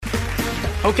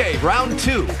Okay, round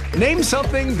two. Name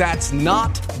something that's not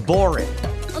boring.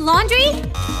 A laundry?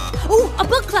 Ooh, a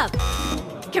book club.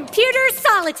 Computer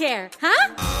solitaire,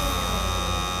 huh?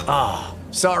 Ah,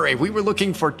 oh, sorry, we were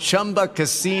looking for Chumba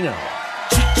Casino.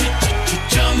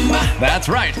 That's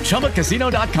right,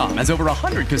 ChumbaCasino.com has over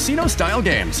 100 casino-style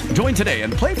games. Join today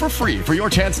and play for free for your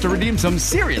chance to redeem some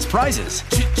serious prizes.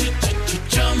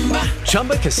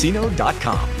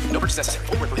 ChumbaCasino.com. No purchase necessary.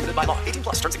 Void where prohibited by law. 18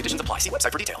 plus. Terms and conditions apply. See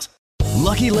website for details.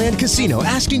 Lucky Land Casino,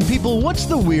 asking people, what's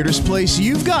the weirdest place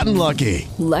you've gotten lucky?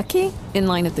 Lucky? In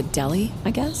line at the deli,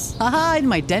 I guess? Aha, in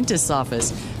my dentist's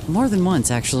office. More than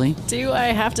once, actually. Do I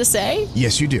have to say?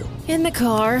 Yes, you do. In the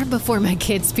car before my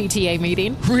kids' PTA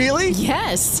meeting. Really?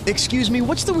 Yes. Excuse me,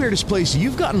 what's the weirdest place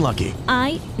you've gotten lucky?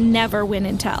 I never win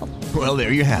and tell. Well,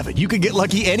 there you have it. You can get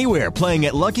lucky anywhere, playing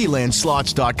at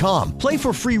LuckyLandSlots.com. Play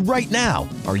for free right now.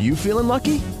 Are you feeling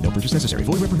lucky? No purchase necessary.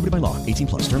 Void where prohibited by law. 18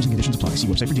 plus. Terms and conditions apply. See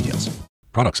website for details.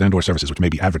 Products and/or services which may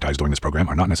be advertised during this program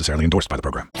are not necessarily endorsed by the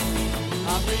program.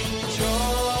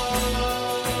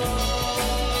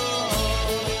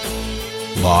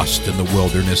 Lost in the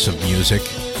wilderness of music?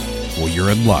 Well, you're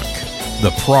in luck.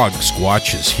 The Prog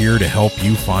Squatch is here to help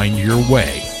you find your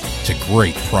way to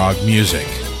great prog music.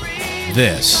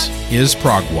 This is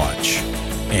Prog Watch,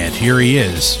 and here he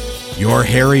is, your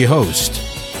hairy host,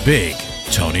 Big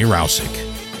Tony Rousick.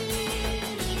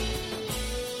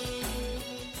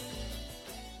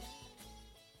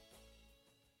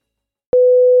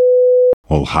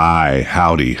 Well, hi,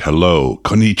 howdy, hello,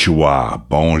 konnichiwa,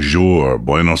 bonjour,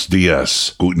 buenos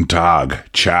dias, guten tag,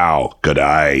 ciao,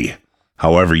 g'day.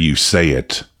 However you say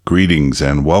it, greetings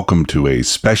and welcome to a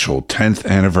special 10th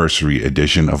anniversary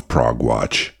edition of Prog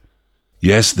Watch.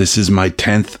 Yes, this is my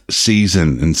 10th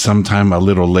season, and sometime a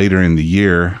little later in the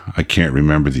year, I can't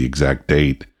remember the exact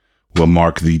date, will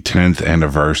mark the 10th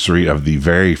anniversary of the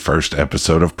very first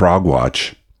episode of Prog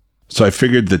Watch. So I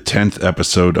figured the 10th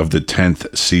episode of the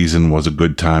 10th season was a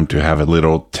good time to have a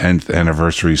little 10th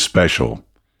anniversary special,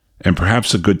 and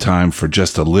perhaps a good time for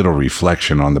just a little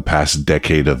reflection on the past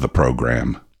decade of the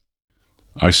program.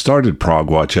 I started Prog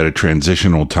Watch at a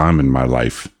transitional time in my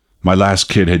life. My last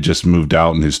kid had just moved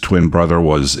out and his twin brother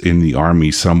was in the army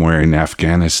somewhere in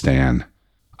Afghanistan.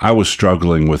 I was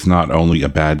struggling with not only a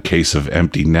bad case of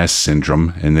empty nest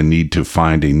syndrome and the need to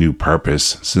find a new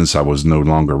purpose since I was no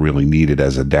longer really needed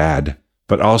as a dad,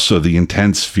 but also the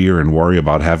intense fear and worry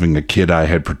about having a kid I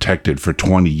had protected for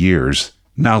 20 years,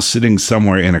 now sitting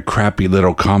somewhere in a crappy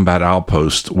little combat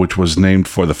outpost which was named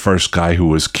for the first guy who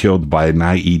was killed by an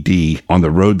IED on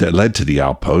the road that led to the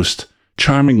outpost,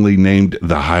 charmingly named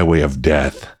the Highway of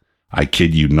Death. I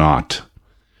kid you not.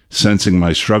 Sensing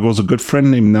my struggles, a good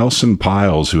friend named Nelson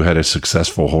Piles, who had a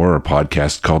successful horror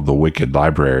podcast called The Wicked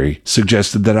Library,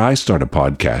 suggested that I start a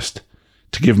podcast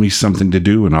to give me something to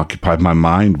do and occupy my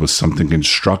mind with something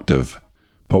constructive.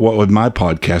 But what would my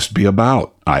podcast be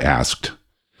about? I asked.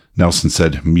 Nelson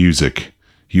said, music.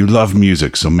 You love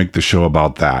music, so make the show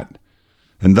about that.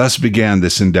 And thus began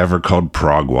this endeavor called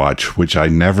Prog Watch, which I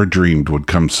never dreamed would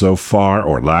come so far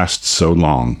or last so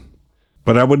long.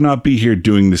 But I would not be here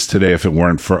doing this today if it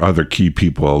weren't for other key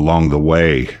people along the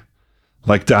way.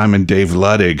 Like Diamond Dave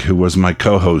Luddig, who was my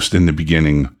co-host in the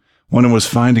beginning, when I was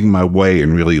finding my way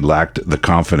and really lacked the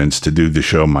confidence to do the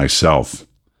show myself.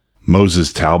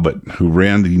 Moses Talbot, who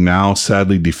ran the now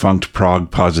sadly defunct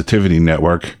Prog Positivity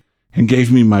Network and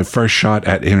gave me my first shot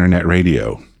at internet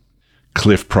radio.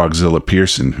 Cliff Progzilla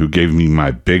Pearson, who gave me my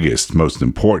biggest, most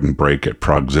important break at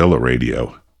Progzilla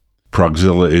Radio.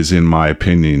 Progzilla is, in my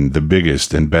opinion, the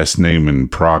biggest and best name in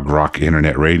prog rock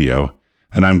internet radio,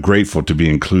 and I'm grateful to be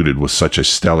included with such a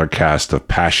stellar cast of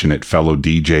passionate fellow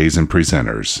DJs and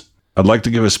presenters. I'd like to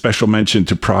give a special mention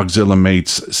to Progzilla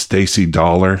mates Stacy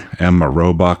Dollar, Emma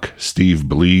Roebuck, Steve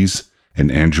Blees, and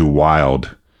Andrew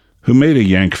Wild, who made a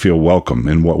Yank feel welcome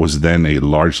in what was then a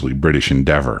largely British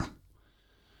endeavor.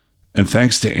 And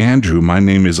thanks to Andrew, my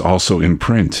name is also in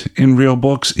print, in real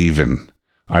books even.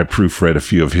 I proofread a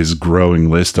few of his growing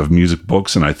list of music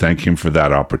books, and I thank him for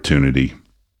that opportunity.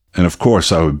 And of course,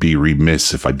 I would be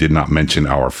remiss if I did not mention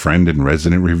our friend and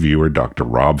resident reviewer, Dr.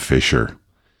 Rob Fisher.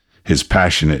 His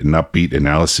passionate and upbeat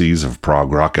analyses of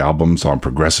prog rock albums on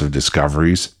Progressive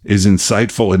Discoveries is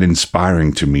insightful and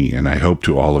inspiring to me, and I hope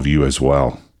to all of you as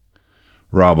well.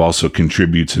 Rob also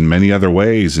contributes in many other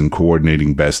ways in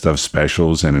coordinating best-of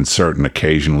specials and in certain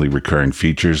occasionally recurring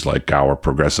features like Our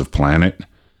Progressive Planet.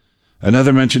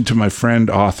 Another mention to my friend,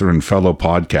 author, and fellow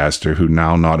podcaster who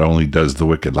now not only does The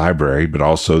Wicked Library, but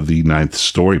also the Ninth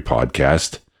Story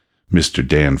podcast, Mr.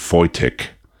 Dan Foytik.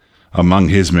 Among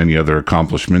his many other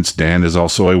accomplishments, Dan is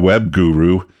also a web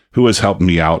guru who has helped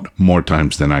me out more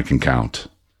times than I can count.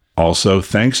 Also,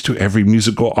 thanks to every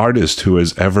musical artist who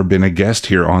has ever been a guest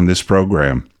here on this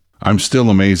program. I'm still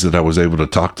amazed that I was able to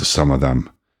talk to some of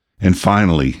them. And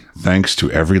finally, thanks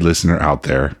to every listener out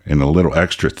there, and a little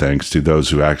extra thanks to those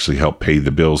who actually help pay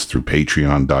the bills through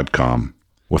patreon.com.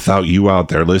 Without you out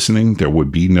there listening, there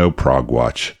would be no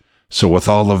Progwatch. So with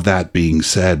all of that being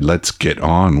said, let's get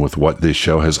on with what this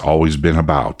show has always been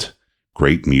about.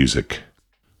 Great music.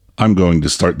 I'm going to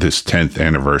start this 10th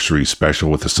anniversary special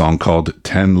with a song called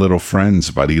 10 Little Friends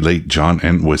by the late John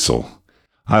Entwistle.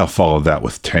 I'll follow that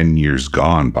with 10 Years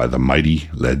Gone by the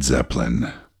mighty Led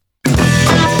Zeppelin.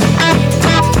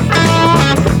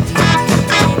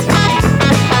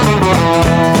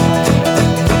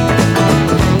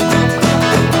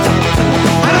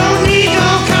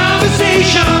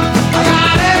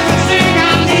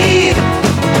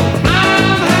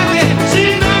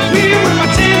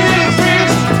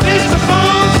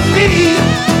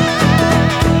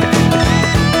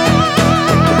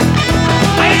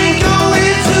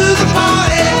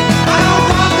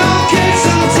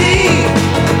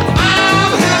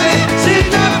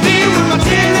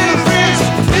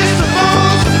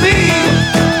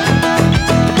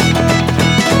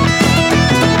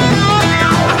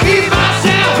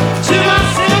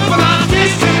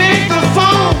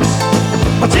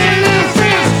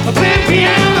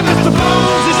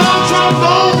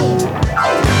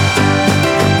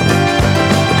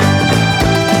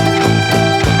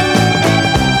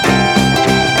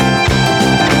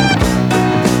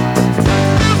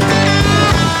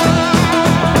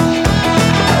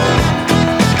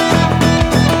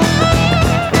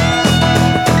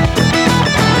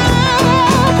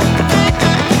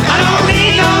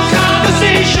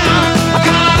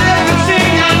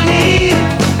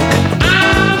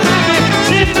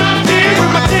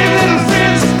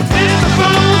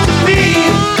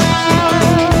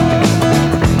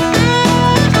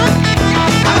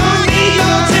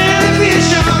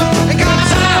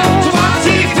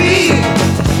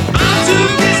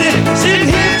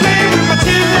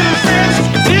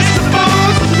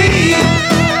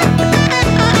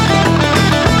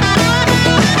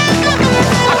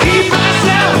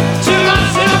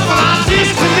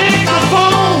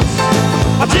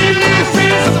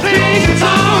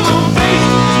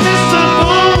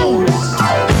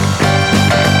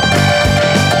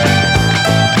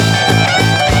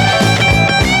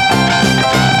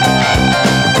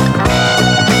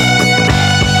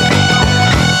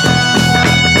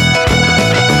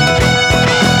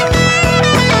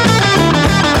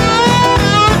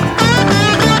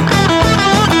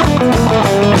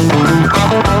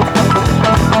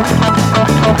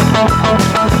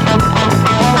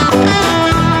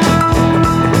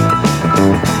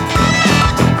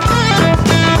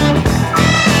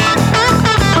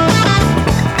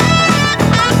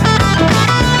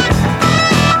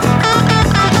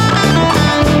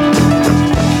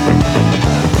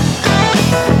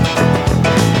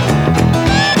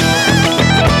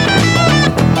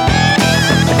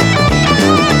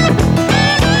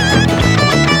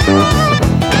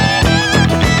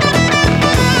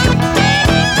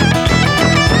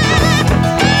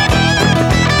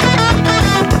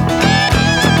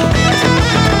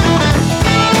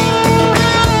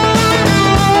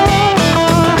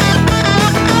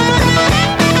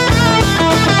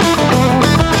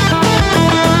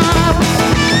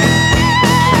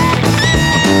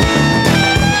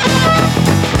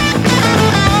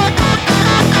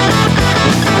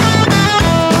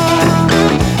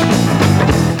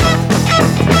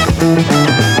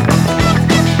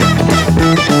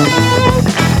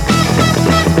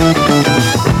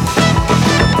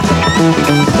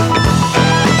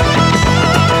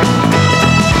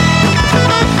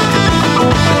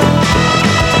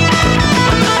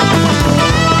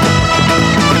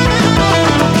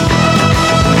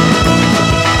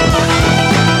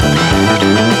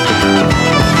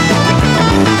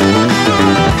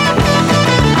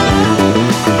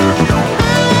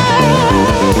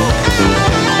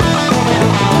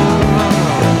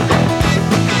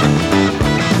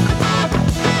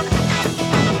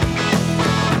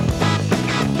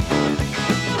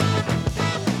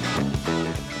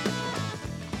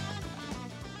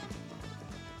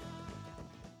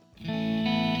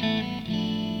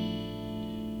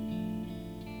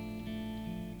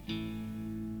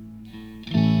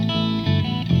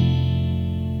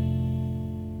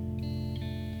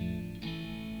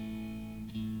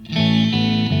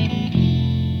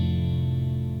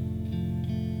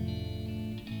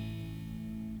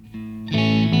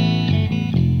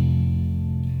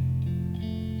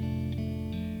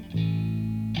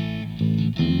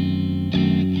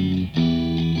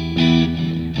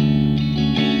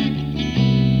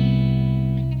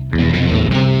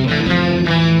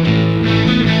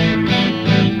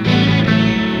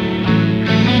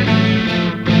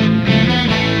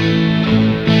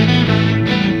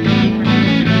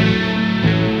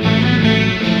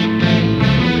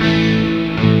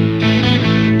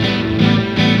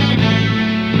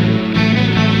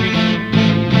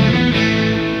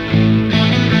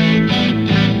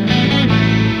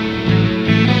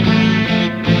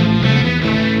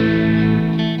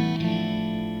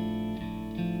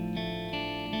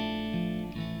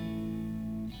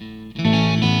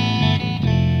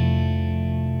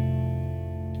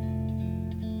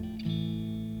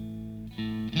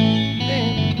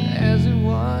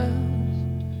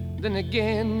 then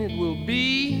again it will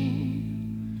be.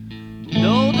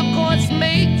 Though the course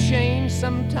may change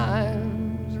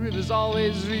sometimes, rivers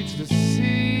always reach the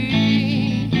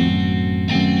sea.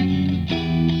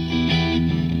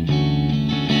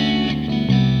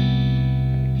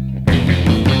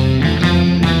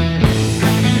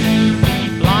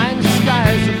 Blind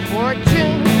skies of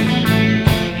fortune,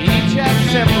 each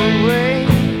have separate ways.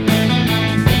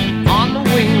 On the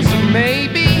wings of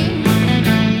maybe,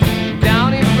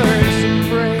 downy birds of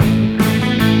prey.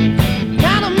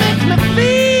 Kinda makes me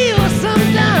feel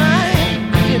sometimes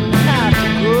I didn't have to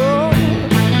go.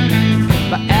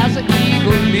 But as an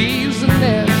eagle leaves the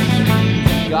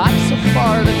nest, got so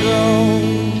far to go.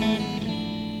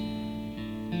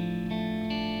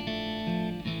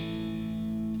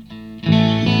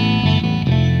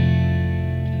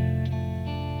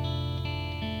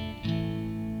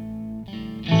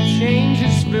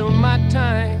 Changes fill my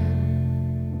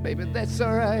time, baby, that's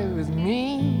alright with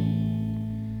me.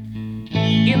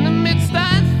 In the midst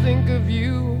I think of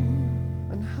you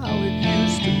and how it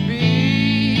used to be.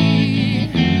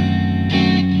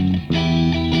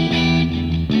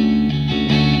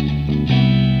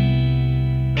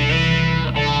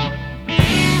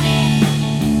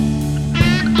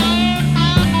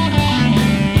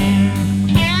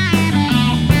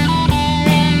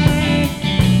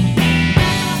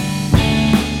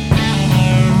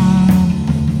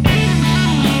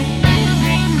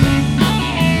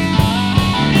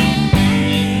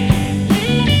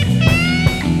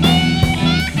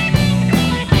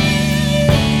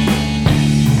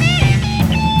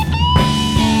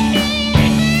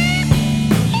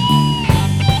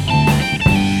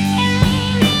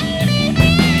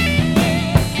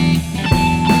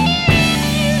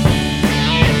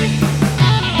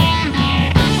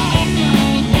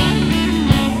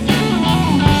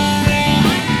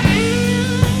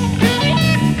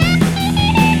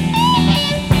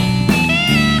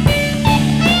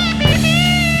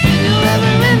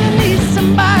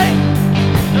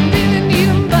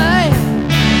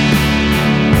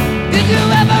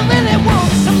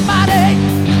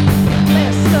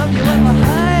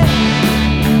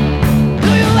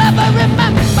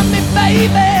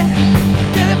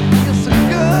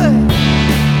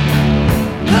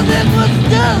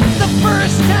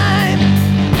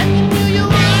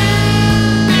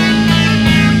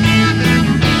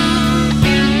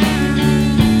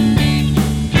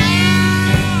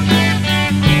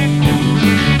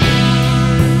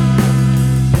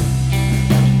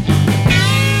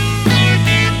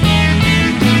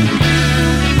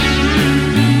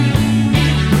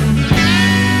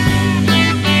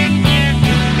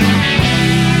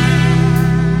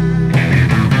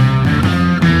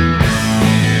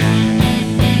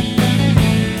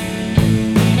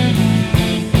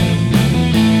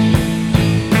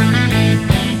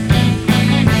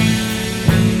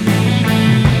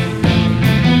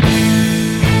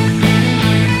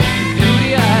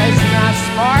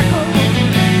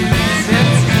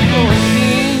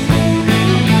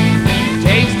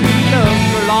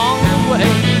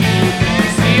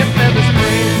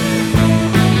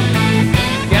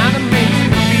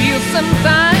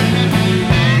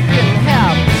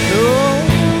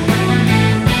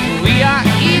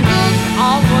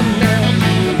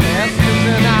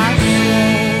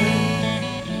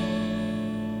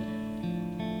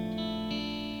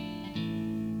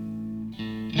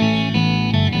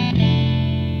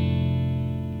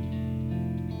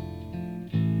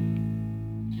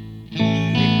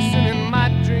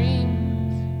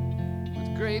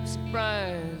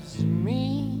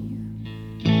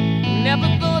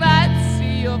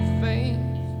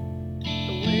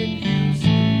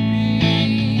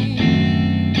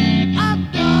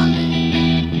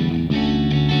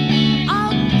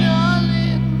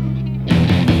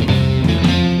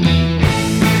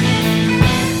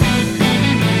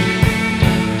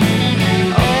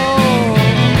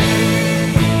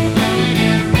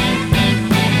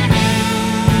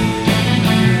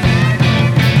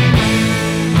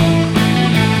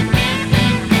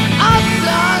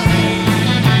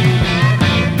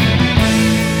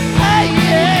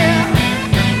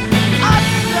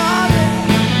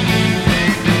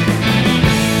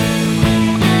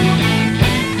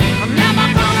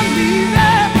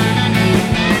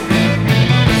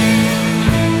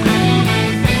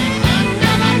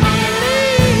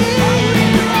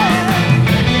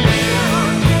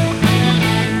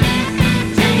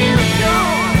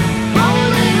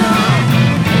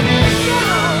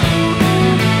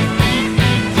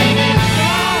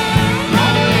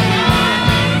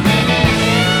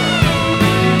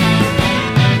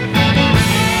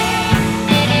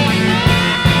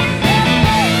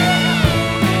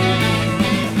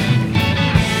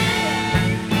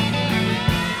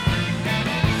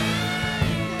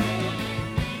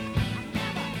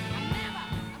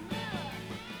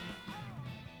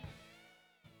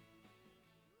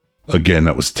 Again,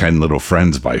 that was 10 Little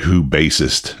Friends by Who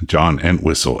bassist John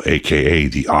Entwistle, aka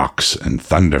The Ox and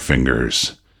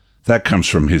Thunderfingers. That comes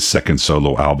from his second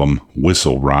solo album,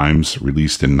 Whistle Rhymes,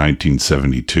 released in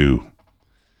 1972.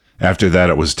 After that,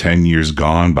 it was 10 Years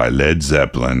Gone by Led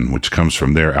Zeppelin, which comes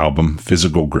from their album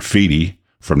Physical Graffiti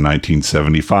from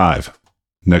 1975.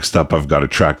 Next up, I've got a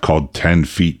track called 10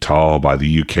 Feet Tall by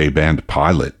the UK band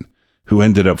Pilot, who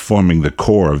ended up forming the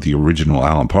core of the original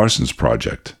Alan Parsons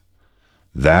Project.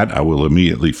 That I will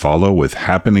immediately follow with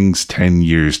Happenings 10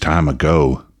 Years Time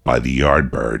Ago by the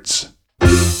Yardbirds.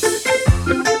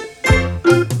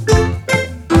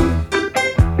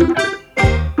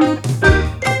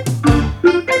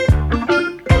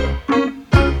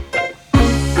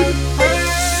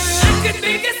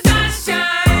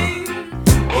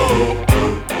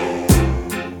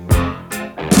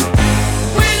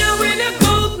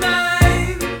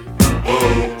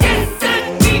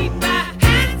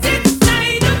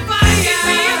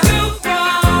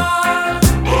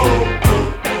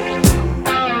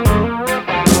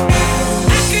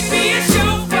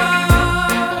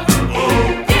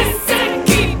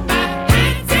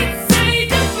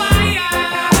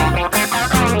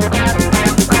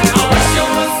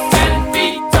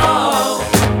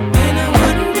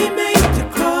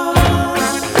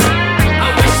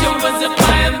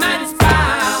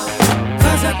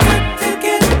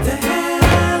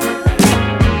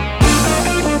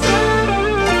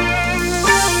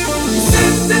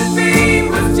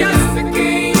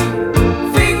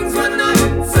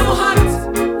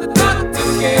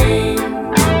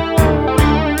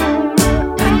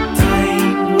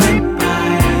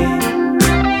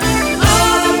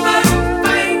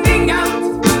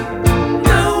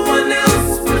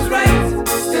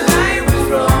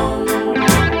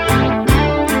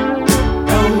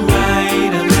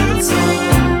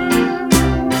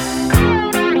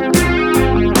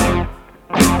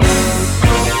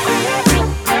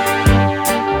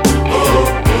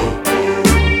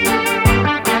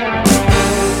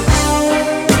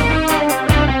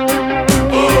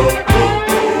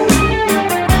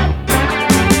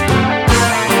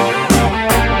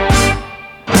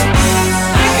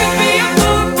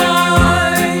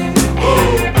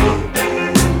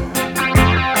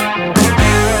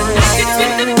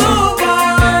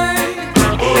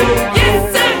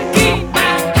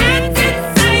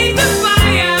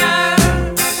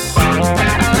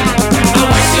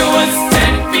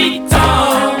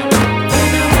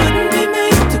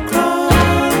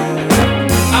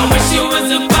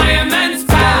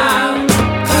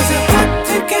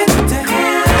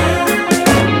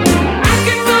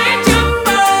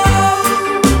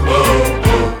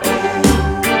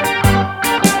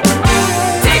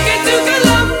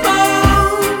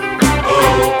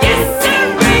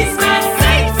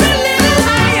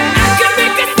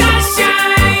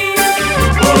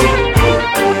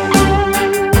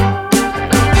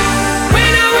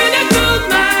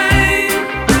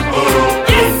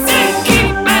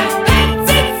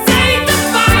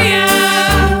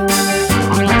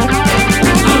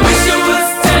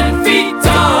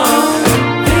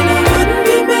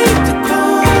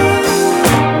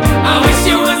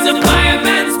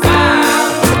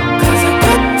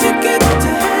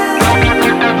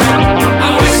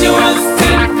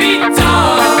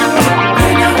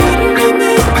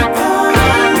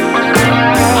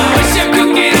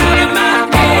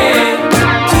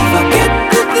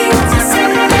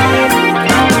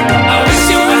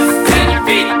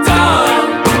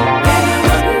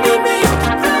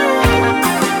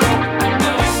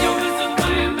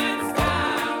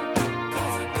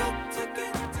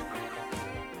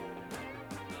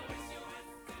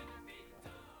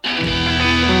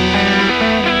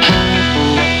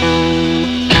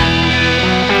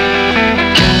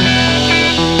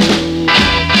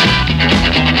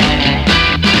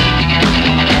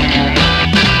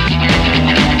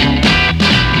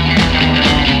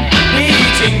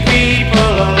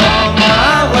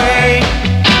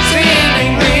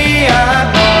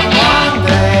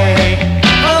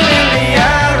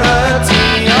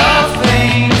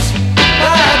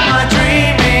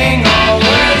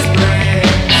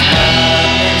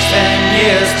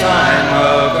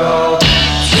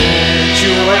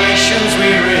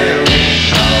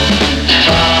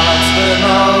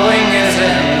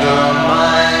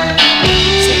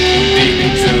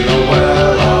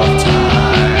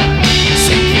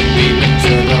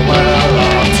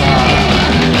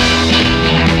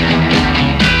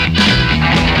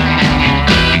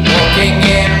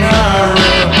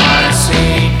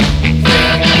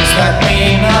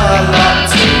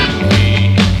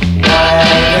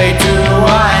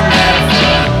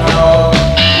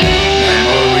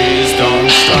 Memories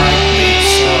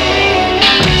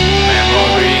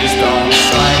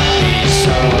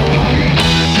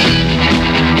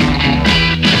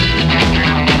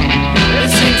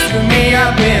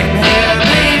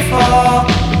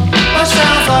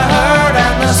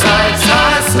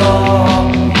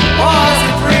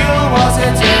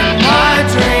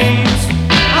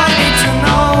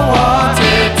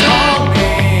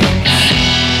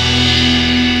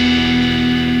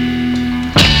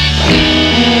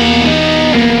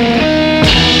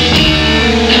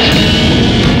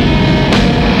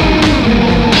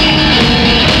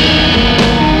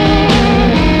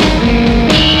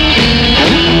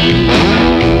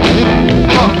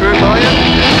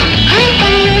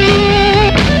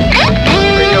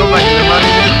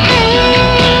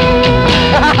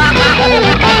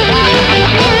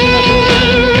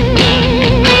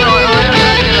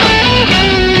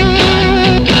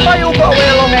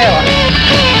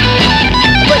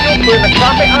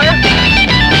fire.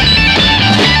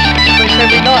 They said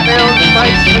we got there on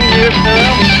space 2 years ago.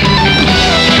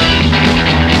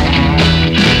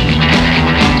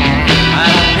 I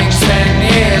think 10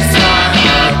 years time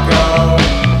ago,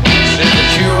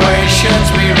 situations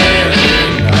we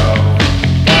really know,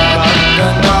 but the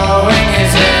knowing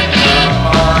is in the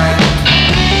mind,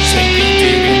 sinking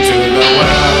deep into the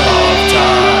well of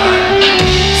time,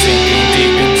 sinking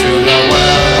deep into the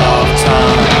well of time.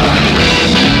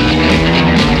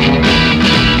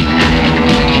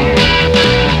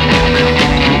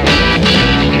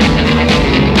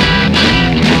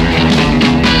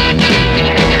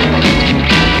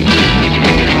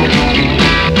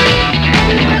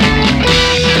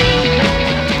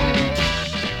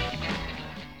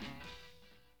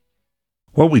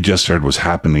 What we just heard was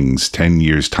Happenings 10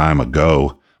 Years Time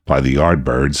Ago by the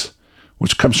Yardbirds,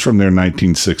 which comes from their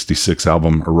 1966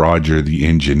 album Roger the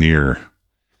Engineer.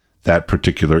 That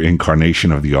particular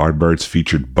incarnation of the Yardbirds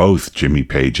featured both Jimmy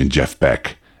Page and Jeff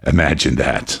Beck. Imagine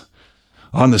that.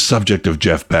 On the subject of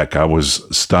Jeff Beck, I was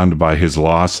stunned by his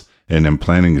loss and am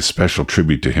planning a special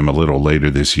tribute to him a little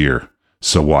later this year,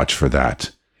 so watch for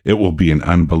that. It will be an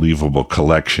unbelievable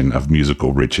collection of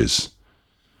musical riches.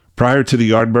 Prior to the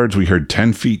Yardbirds, we heard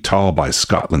 10 Feet Tall by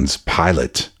Scotland's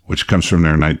Pilot, which comes from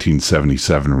their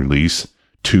 1977 release,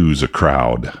 Two's a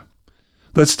Crowd.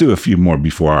 Let's do a few more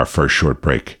before our first short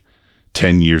break.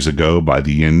 10 Years Ago by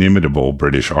the inimitable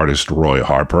British artist Roy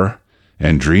Harper,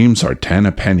 and Dreams Are 10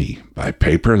 a Penny by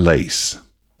Paper Lace.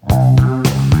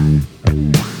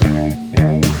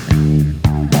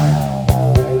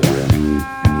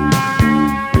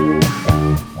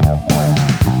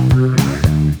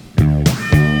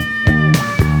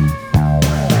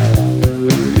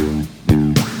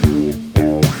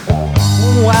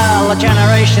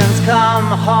 Generations come,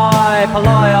 high,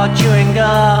 polloi or chewing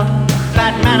gum.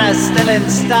 Fat manners still in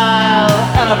style,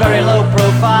 and a very low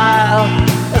profile.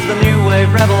 As the new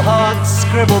wave rebel hordes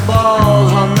scribble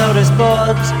balls on notice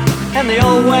boards, and the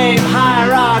old wave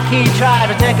hierarchy try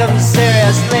to take them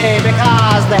seriously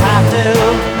because they have to.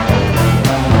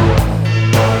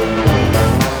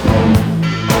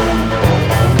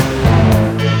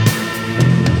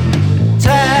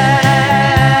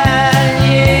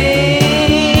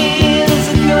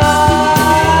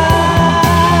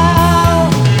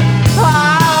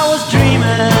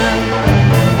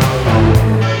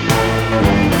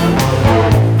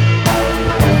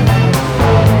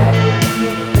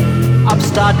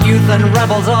 Youth and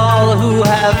rebels all who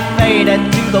have faded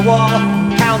to the wall,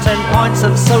 counting points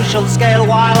of social scale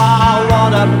while our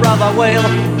water brother whale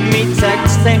meets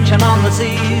extinction on the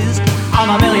seas, on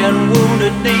a million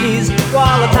wounded knees,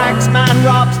 while the taxman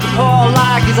robs the poor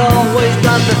like he's always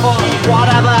done before,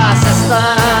 whatever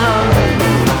system.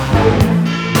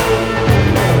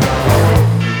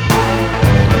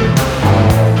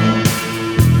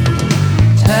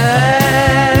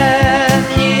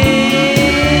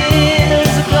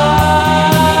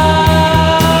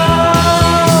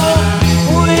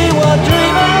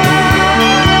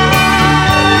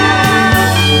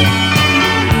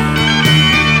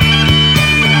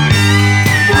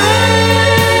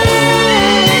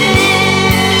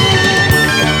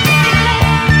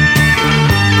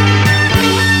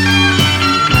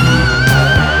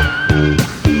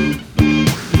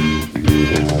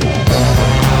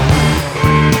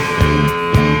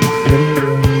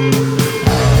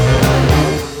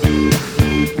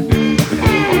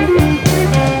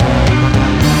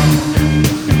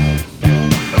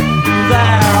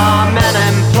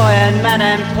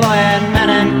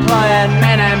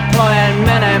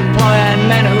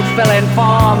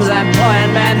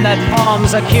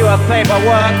 A queue of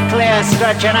paperwork, clear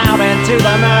stretching out into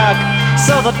the murk,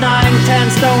 so that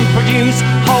 9/10s don't produce,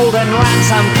 holding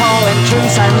ransom, calling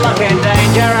truce, and looking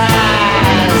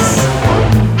dangerous.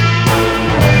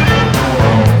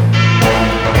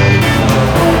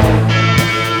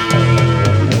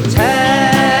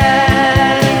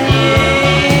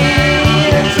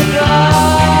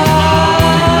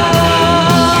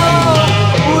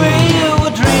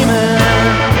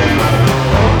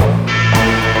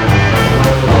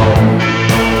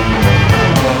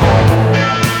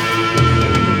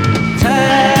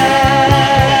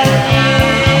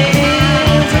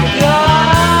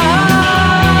 Ago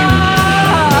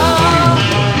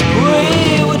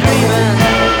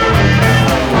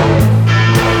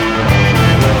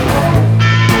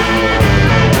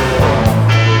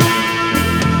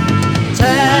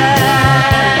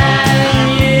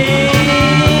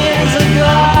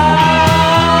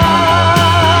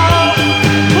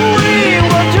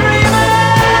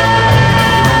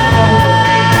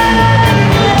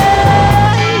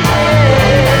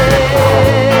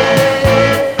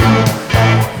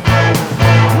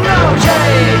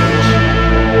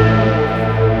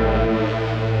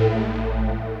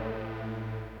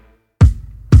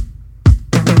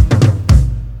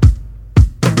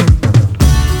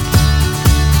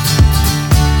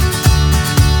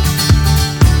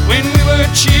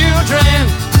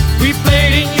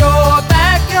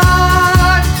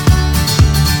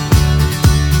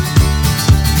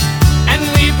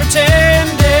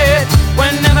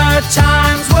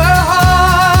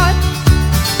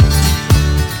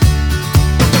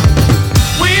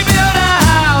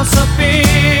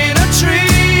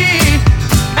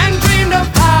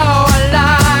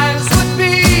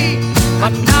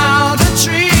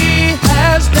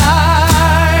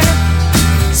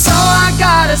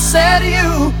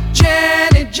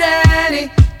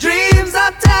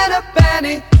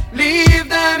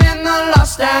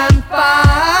and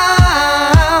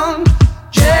found.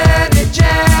 Jenny,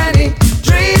 Jenny,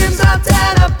 dreams are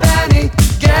 10 a penny.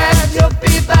 Get your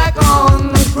feet back on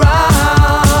the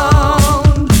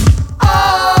ground.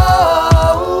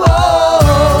 Oh, oh.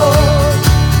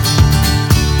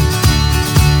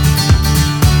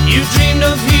 You dreamed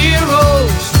of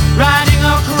heroes riding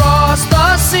across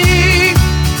the sea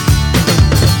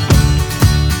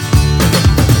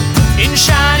in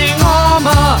shining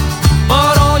armor,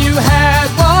 but all you had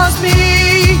was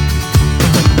me.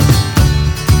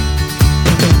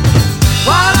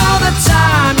 While all the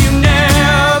time you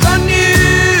never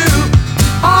knew,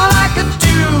 all I could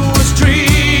do was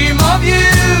dream of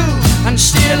you, and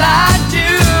still I do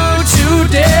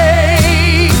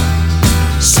today.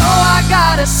 So I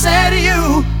gotta say to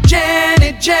you,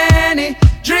 Jenny, Jenny,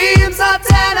 dreams are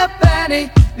 10 a penny.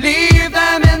 Leave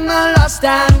them in the lost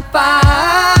and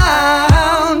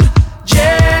found.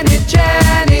 Jenny,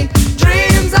 Jenny,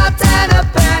 dreams are 10 a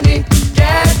penny.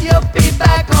 Get your feet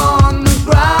back on the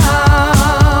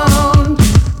ground.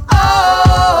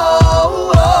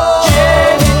 Oh, oh.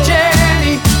 Jenny,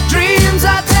 Jenny, dreams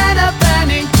are 10 a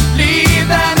penny. Leave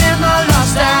them in the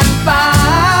lost and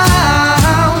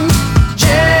found.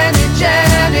 Jenny,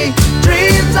 Jenny,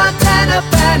 dreams are 10 a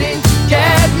penny.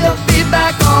 Get your feet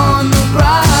back on the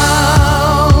ground.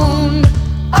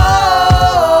 Oh,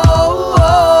 oh,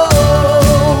 oh,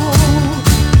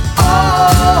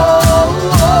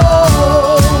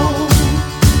 oh,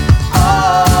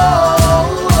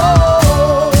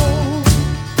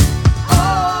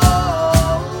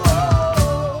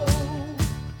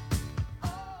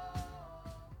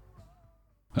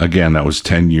 Again, that was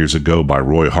 10 years ago by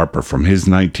Roy Harper from his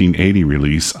 1980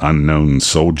 release, Unknown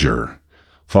Soldier.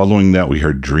 Following that, we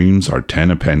heard Dreams Are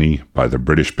 10 a Penny by the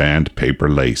British band Paper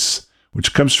Lace,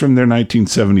 which comes from their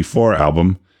 1974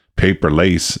 album, Paper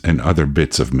Lace and Other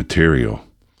Bits of Material.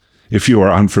 If you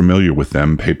are unfamiliar with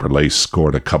them, Paper Lace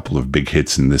scored a couple of big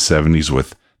hits in the 70s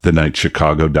with The Night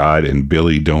Chicago Died and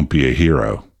Billy Don't Be a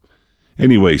Hero.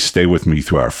 Anyway, stay with me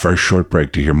through our first short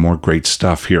break to hear more great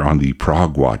stuff here on the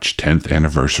Prog Watch 10th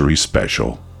Anniversary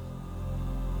Special.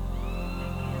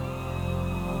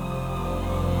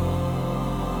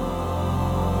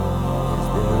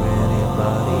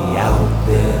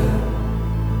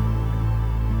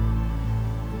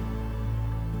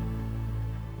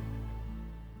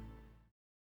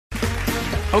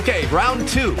 Okay, round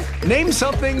two. Name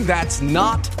something that's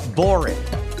not boring.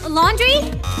 A laundry?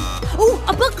 Ooh,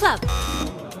 a book club.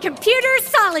 Computer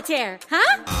solitaire,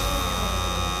 huh?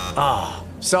 Ah,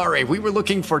 sorry, we were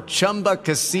looking for Chumba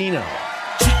Casino.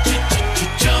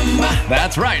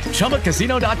 That's right,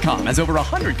 ChumbaCasino.com has over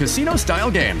 100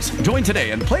 casino-style games. Join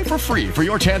today and play for free for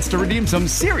your chance to redeem some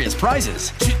serious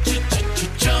prizes.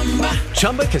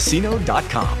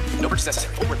 ChumbaCasino.com. No purchase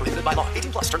necessary. Void where prohibited by law.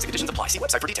 18 plus. Terms and conditions apply. See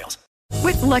website for details.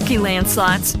 With Lucky Land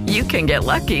Slots, you can get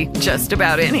lucky just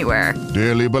about anywhere.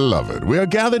 Dearly beloved, we are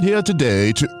gathered here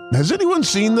today to... Has anyone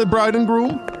seen the bride and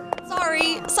groom?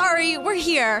 Sorry, we're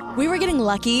here. We were getting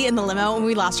lucky in the limo and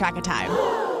we lost track of time.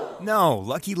 No,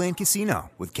 Lucky Land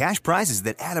Casino, with cash prizes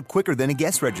that add up quicker than a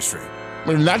guest registry.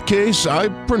 In that case, I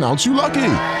pronounce you lucky.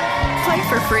 Play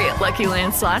for free at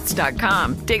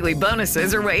LuckyLandSlots.com. Daily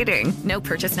bonuses are waiting. No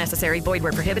purchase necessary. Void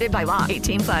where prohibited by law.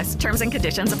 18 plus. Terms and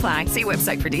conditions apply. See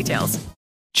website for details.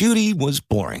 Judy was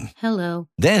boring. Hello.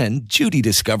 Then Judy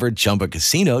discovered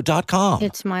ChumbaCasino.com.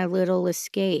 It's my little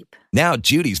escape. Now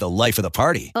Judy's the life of the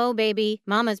party. Oh, baby,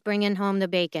 mama's bringing home the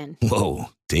bacon. Whoa,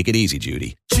 take it easy,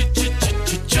 Judy.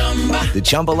 The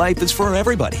Chumba life is for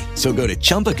everybody. So go to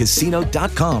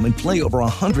ChumbaCasino.com and play over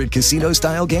 100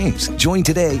 casino-style games. Join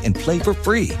today and play for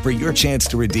free for your chance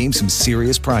to redeem some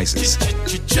serious prizes.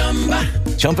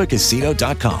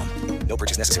 ChumbaCasino.com. No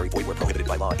purchase necessary. Void where prohibited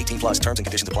by law. 18 plus. Terms and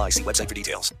conditions apply. See website for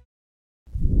details.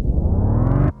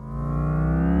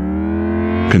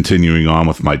 Continuing on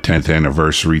with my 10th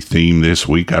anniversary theme this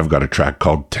week, I've got a track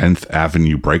called 10th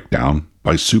Avenue Breakdown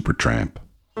by Supertramp.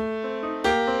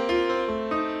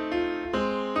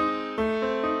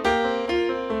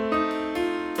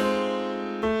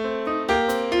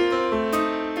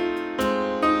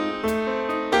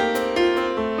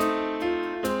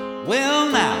 Well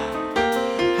now,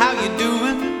 how you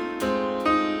doing?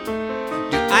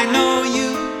 Do I know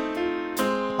you?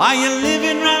 Are you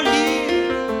living round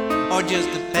here or just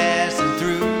a passing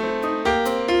through?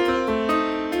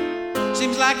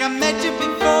 Seems like I met you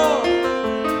before.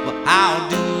 Well, how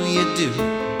do you do?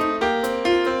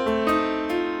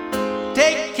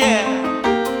 Take care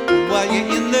while you're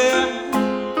in there.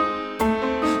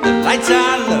 The lights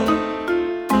are low,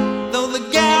 though the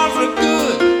gals are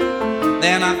good.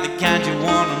 They're not the kind you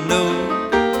wanna know.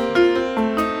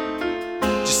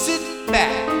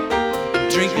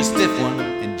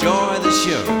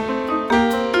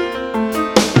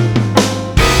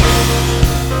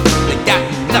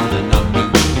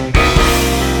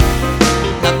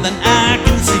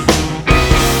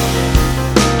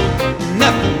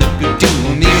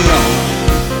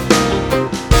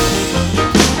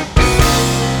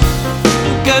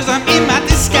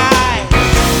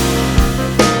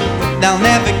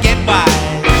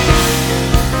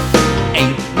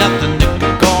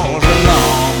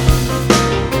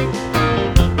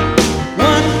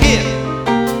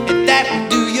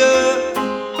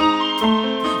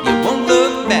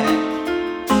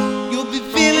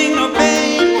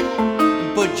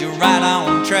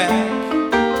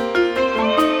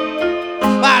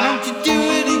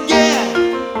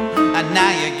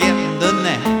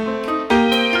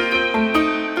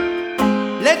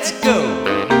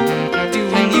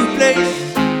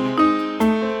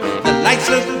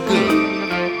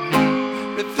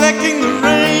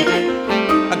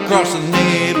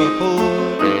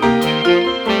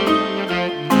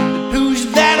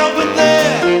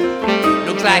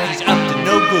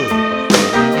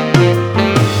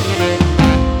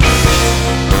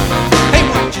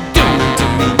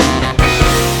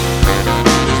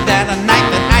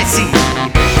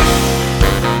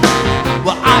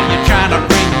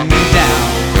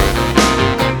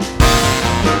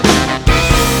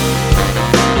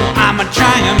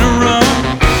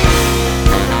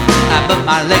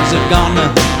 My legs are gone.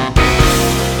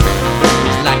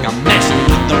 It's like I'm messing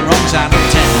with the wrong side of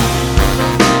town.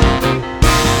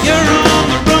 You're on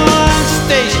the wrong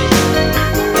station.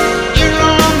 You're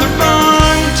on the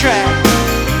wrong track.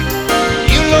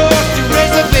 You lost your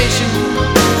reservation.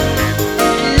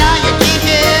 Now you can't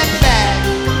get back.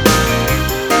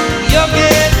 You're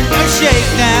getting a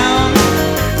shakedown.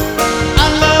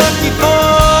 Unlucky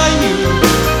for you.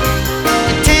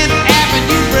 The 10th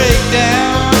Avenue breakdown.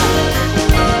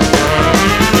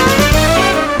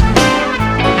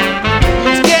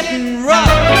 It's getting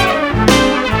rough.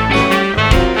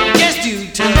 Just too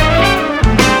tough.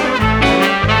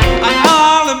 I'm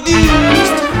all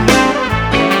abused.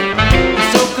 I'm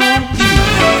so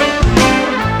confused.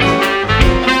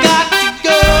 I've got to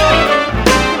go.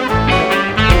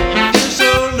 I feel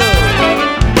so low.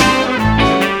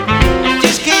 I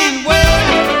just can't wait.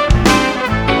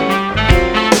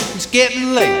 It's getting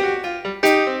late.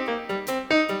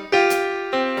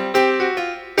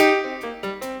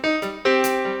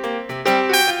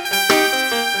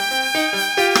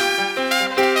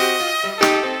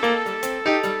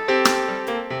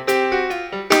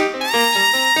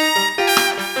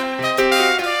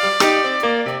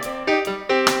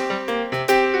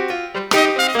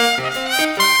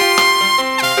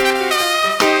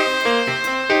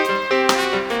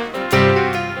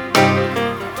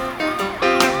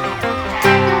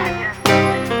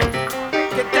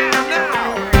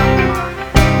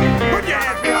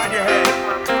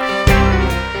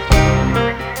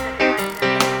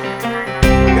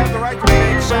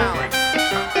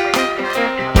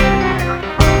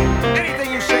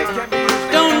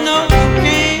 Don't know who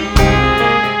came.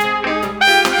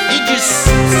 You just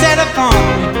set upon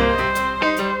me.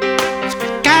 It's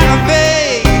kind of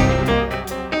vague,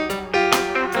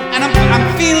 and I'm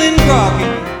feeling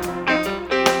groggy.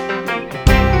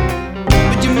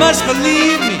 But you must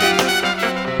believe me.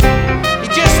 You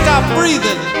just stopped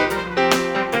breathing.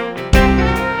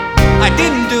 I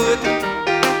didn't do it.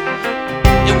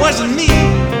 It wasn't me.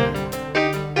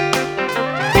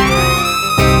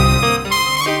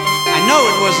 I know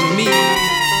it wasn't me.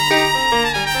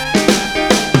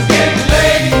 It's getting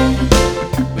late.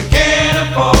 We can't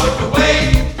afford to wait.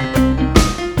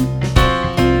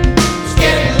 It's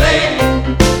getting late.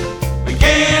 We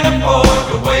can't afford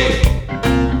to wait.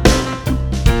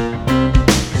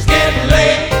 It's getting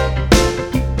late.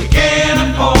 We can't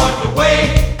afford to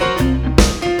wait.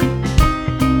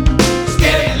 It's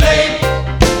getting late.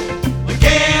 We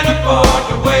can't afford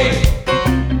to wait.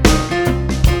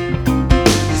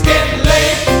 It's getting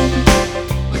late.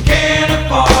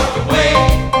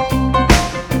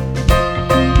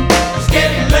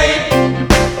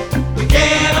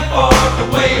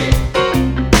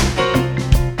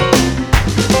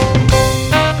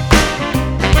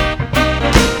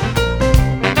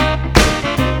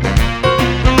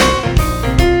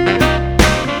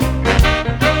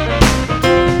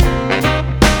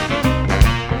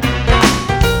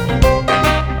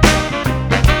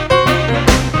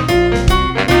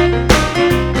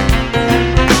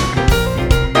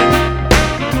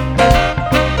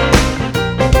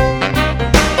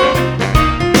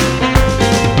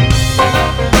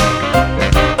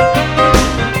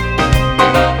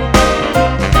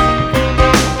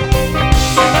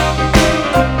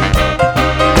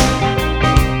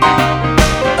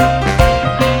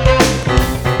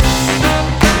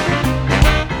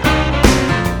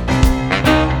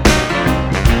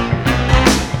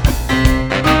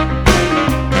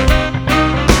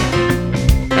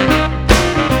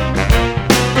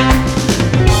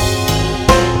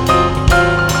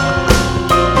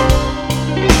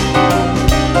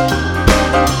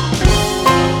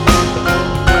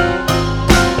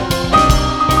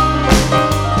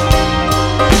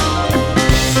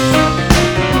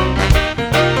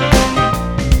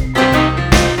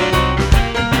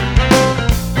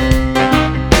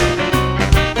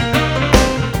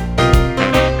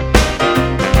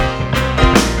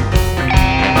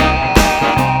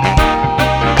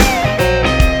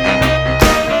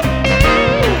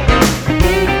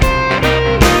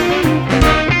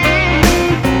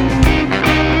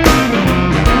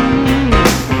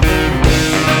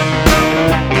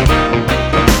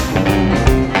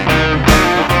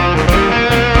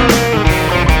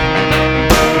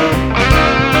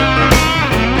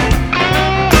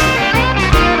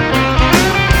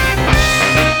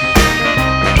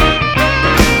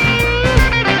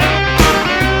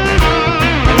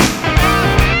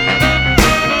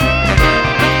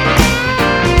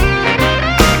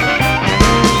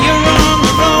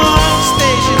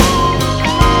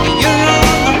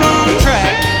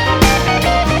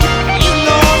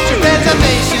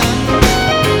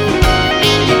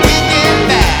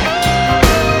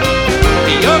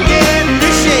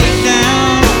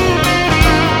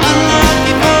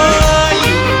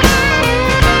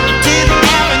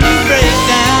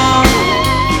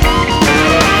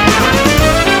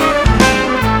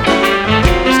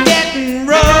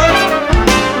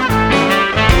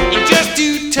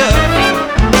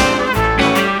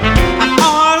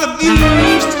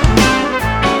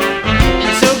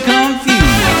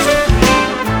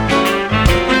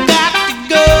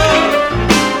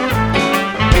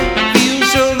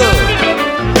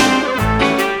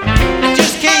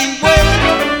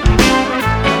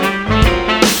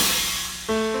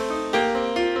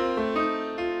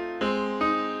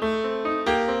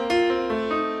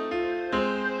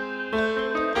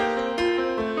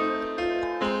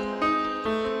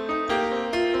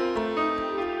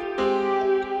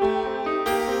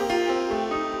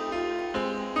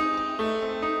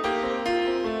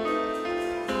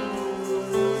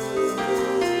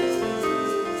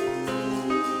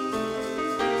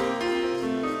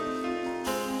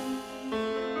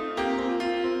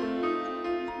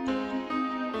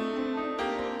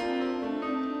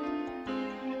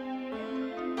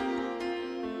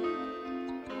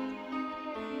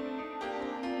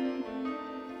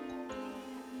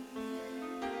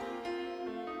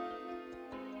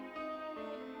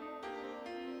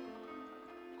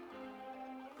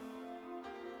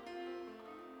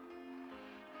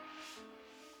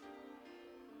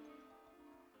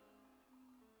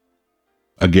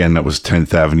 Again, that was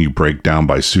 10th Avenue Breakdown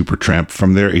by Supertramp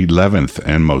from their 11th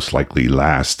and most likely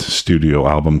last studio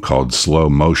album called Slow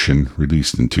Motion,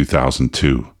 released in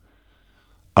 2002.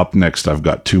 Up next, I've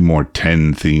got two more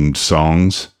 10-themed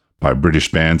songs by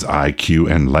British bands IQ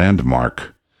and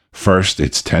Landmark. First,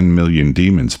 it's 10 Million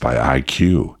Demons by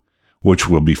IQ, which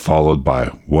will be followed by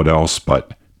What Else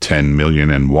But 10 Million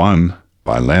and One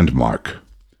by Landmark.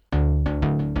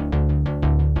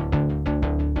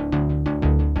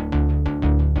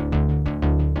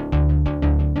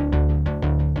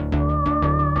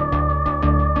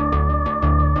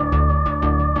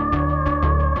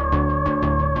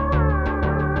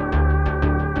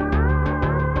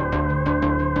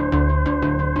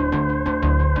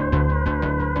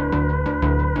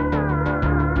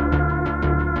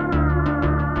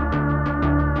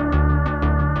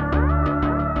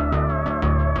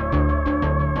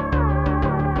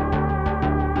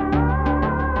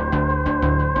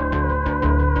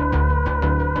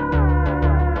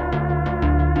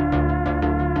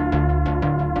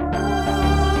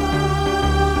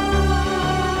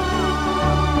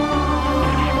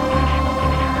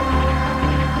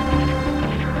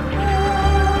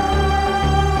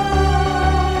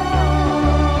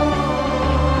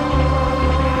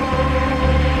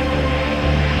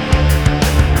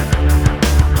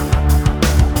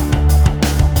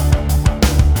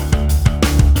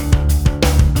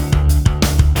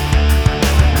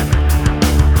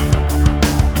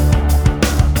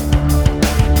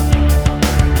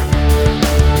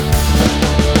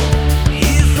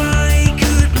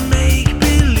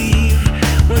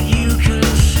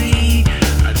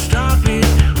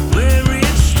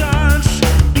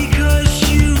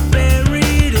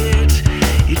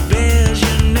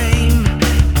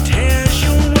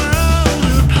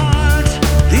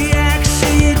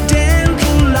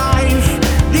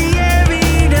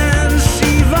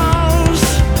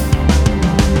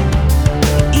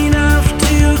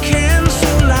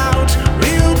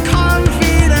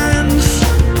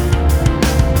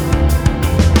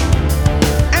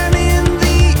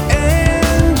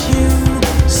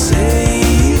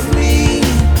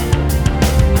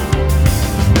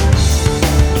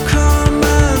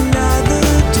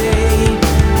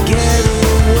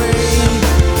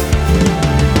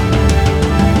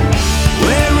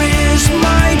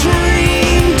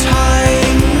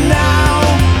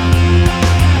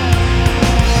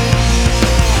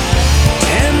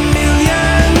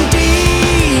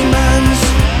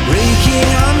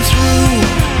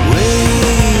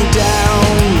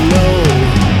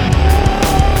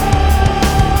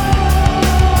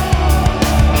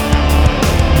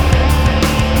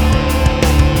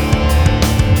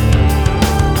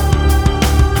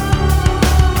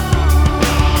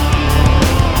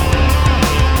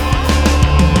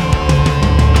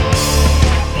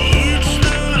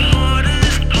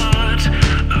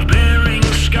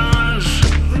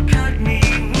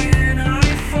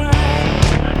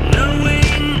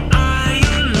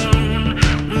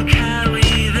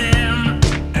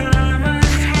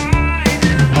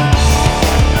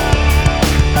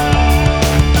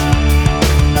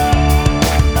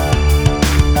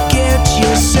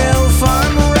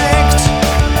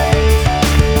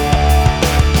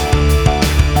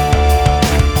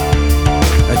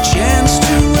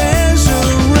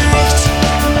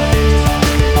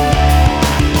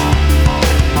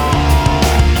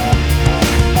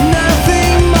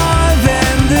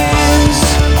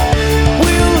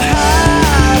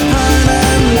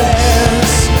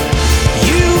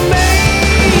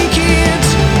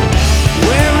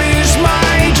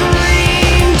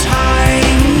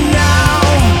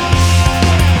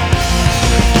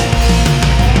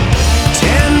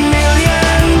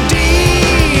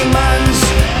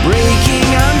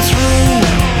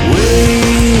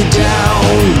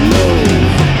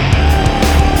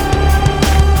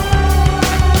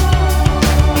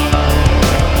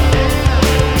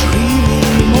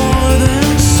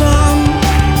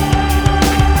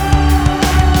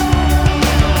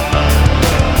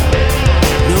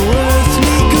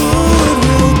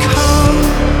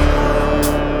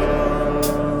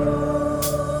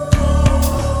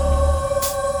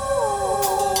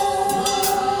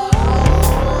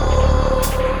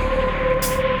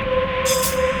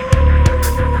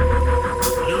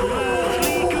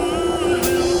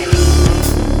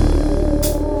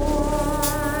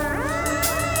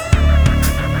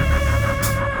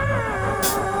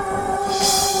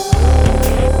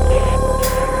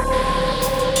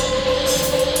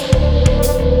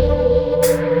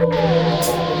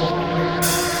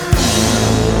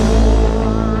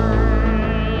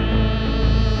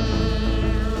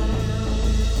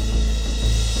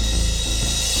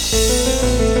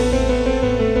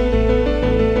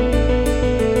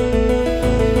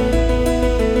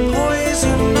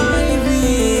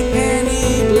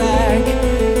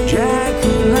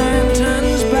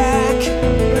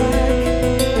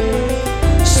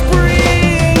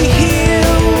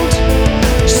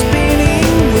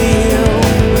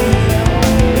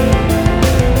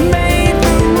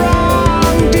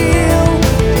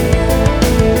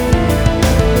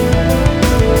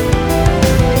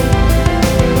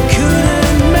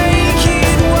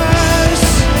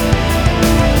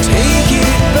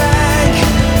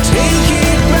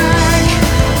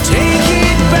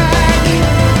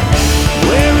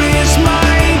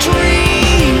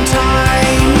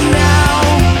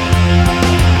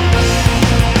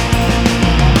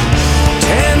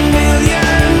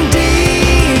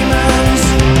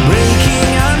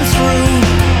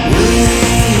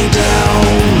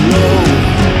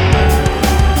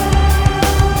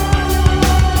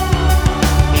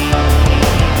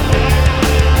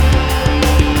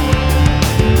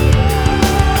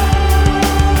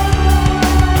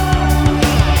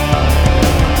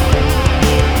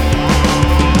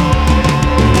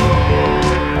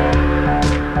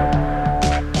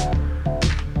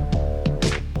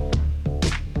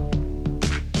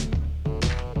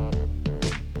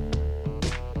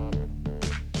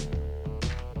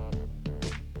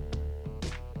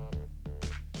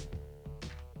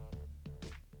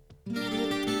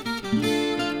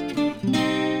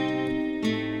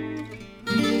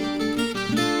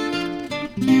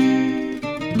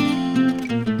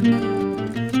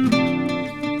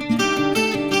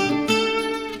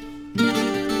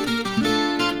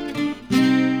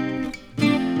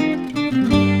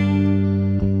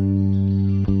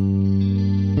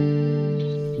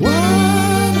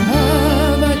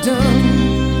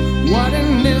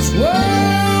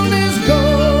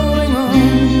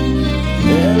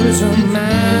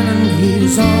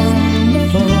 is on the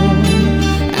phone,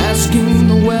 asking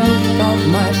the wealth of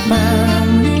my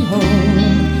family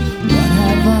home. What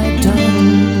have I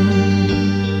done?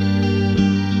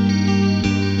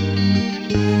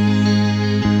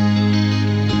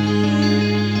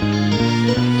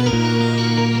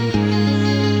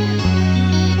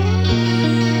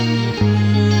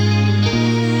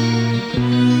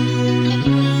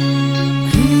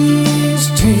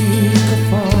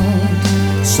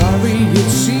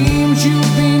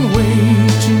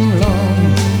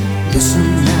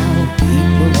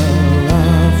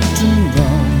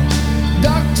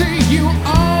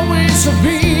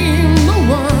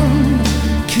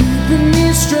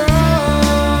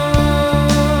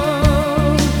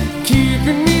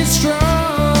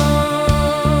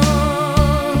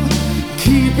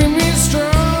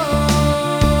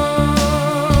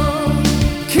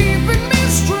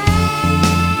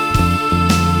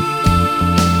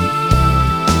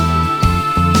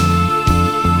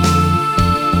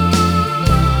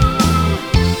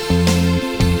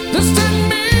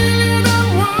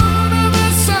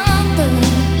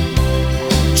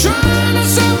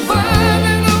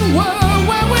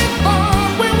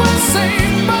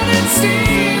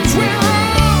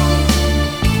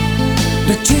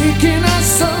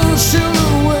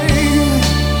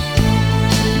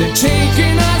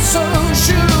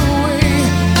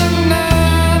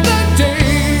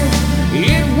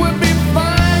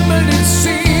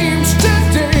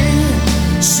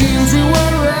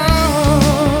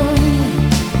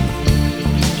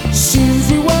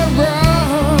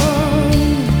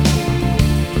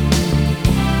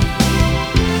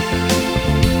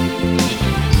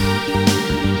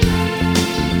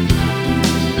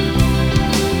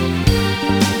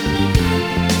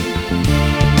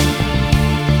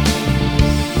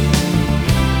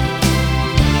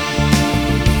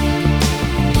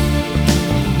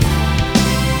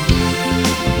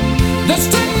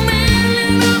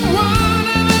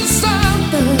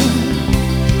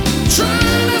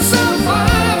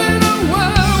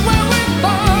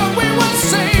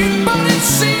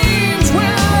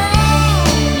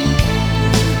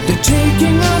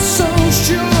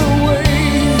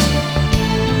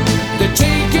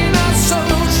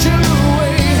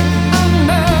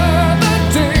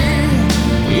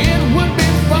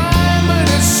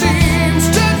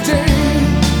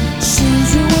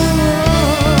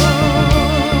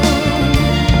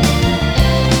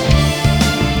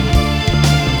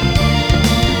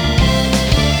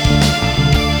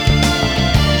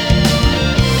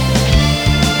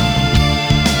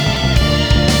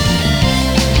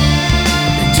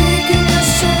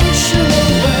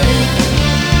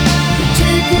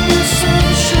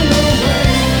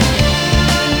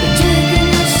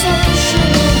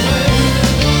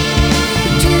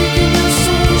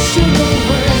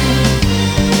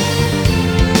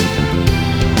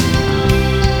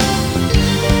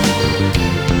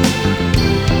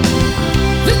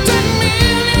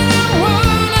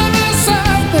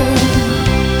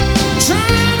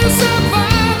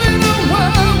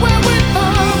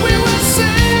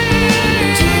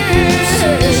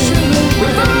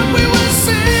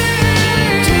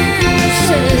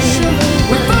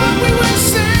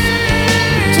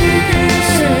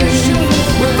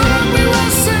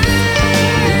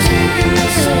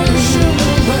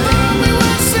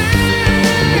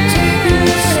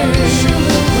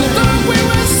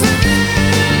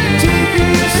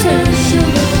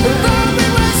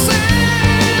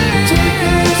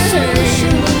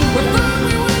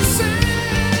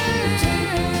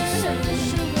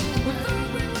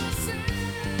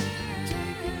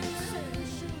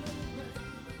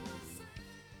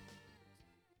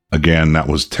 Again, that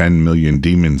was 10 Million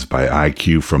Demons by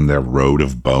IQ from their Road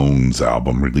of Bones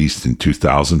album released in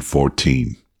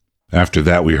 2014. After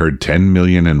that, we heard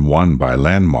 10,000,001 by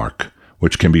Landmark,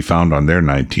 which can be found on their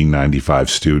 1995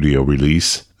 studio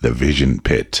release, The Vision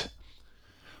Pit.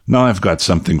 Now I've got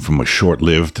something from a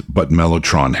short-lived but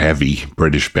Mellotron-heavy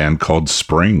British band called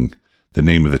Spring. The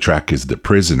name of the track is The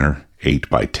Prisoner,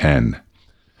 8x10.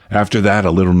 After that,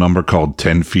 a little number called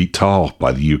 10 Feet Tall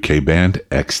by the UK band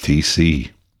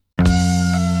XTC.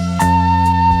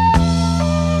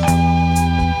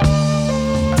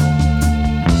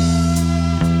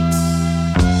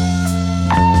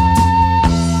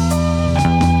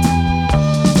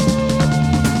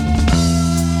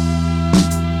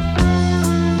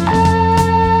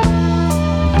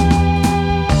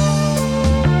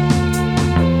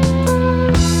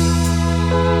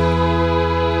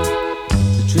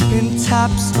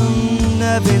 Taps,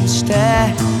 unnerving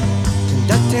stare,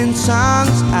 conducting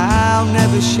songs I'll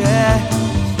never share,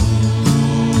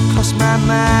 cross my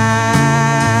mind.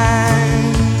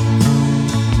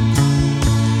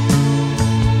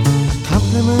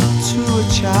 lemon to a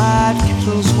charred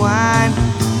kettle's wine.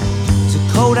 It's a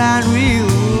cold and real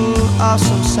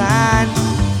awesome sign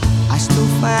I still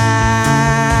find.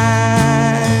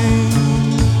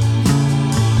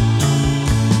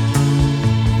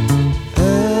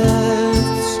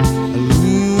 Earth's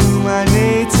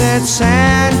illuminated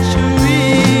centuries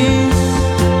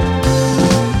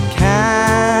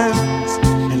can't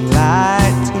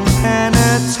enlighten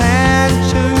penitentiaries.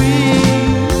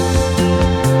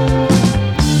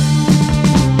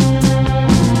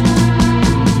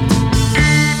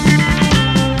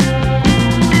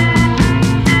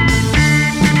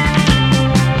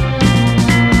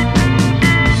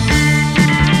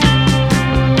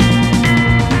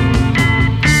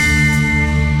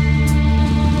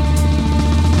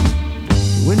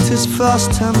 Winter's frost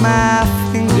turn my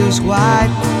fingers white.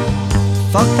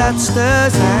 Fog that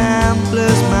stirs and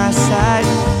blurs my sight,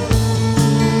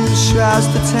 shrouds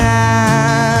the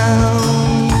town.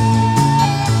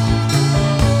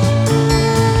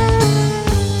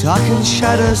 Darkened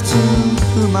shadows to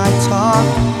whom I talk,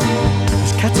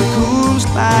 as catacombs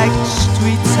like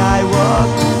streets I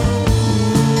walk,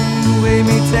 weigh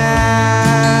me down.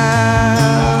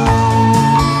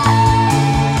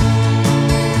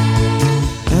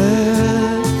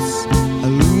 Earth's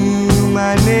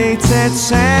illuminated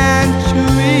centuries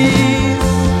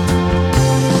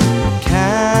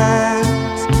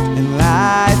can't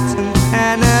enlighten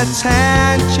penitentiaries.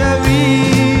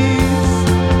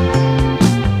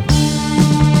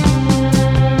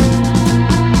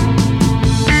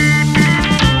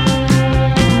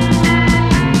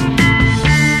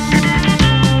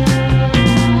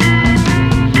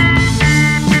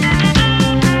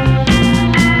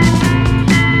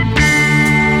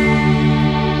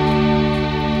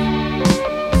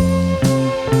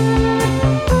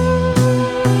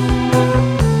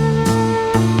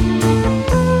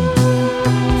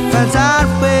 Friends are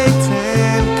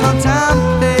waiting,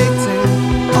 contemplating,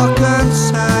 or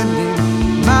concerning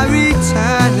my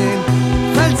returning.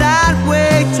 Friends are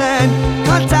waiting,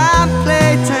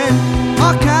 contemplating,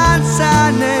 or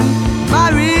concerning my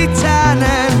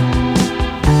returning.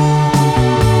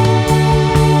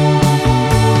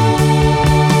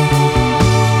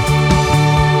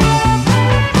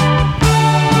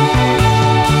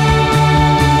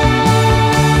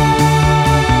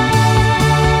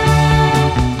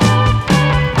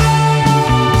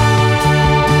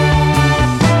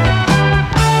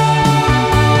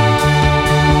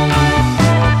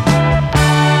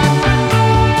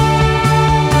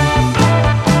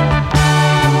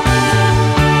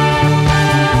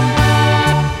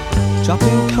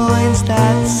 Dropping coins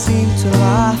that seem to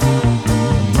laugh.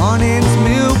 Morning's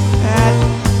milk at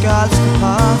God's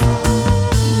path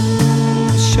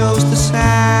shows the sign.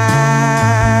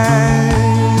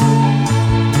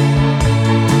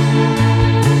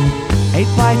 8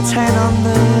 by 10 on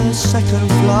the second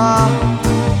floor.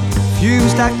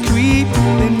 Fumes that creep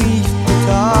beneath the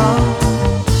door.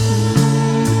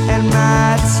 And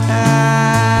my time.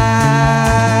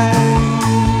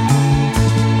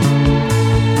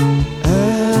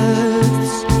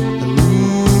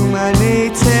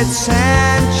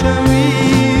 Centuries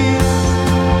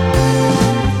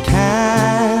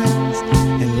can't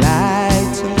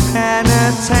enlighten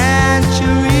penitentiaries.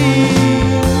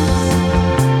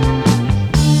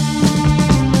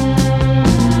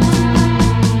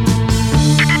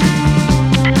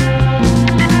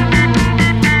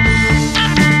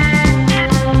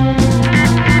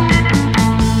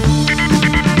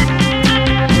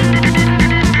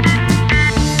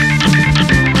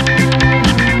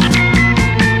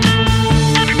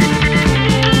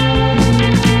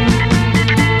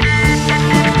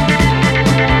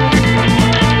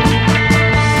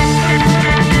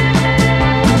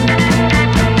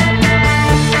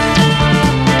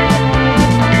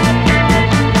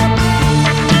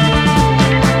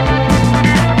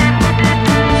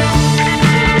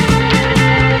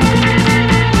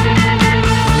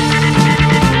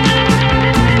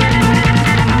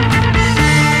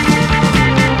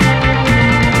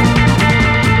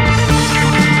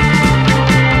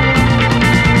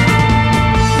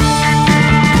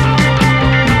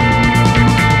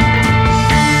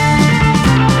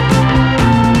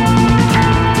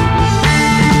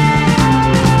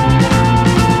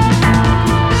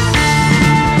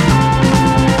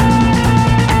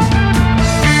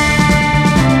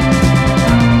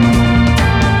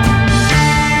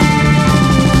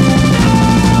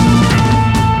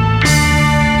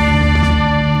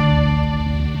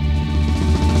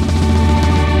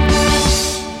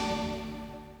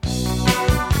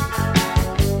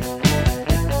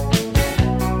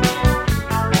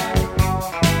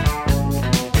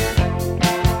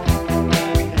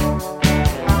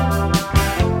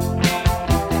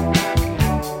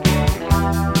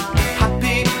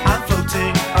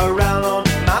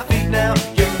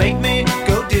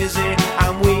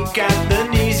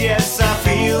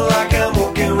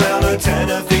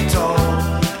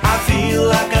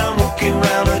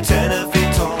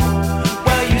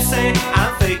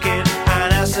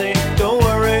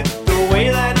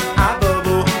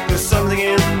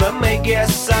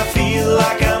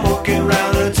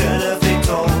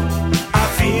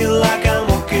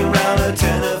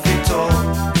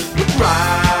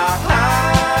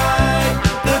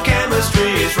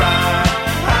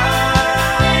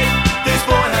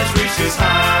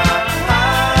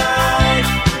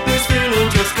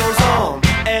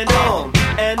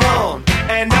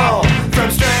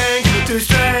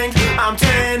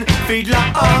 feet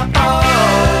long.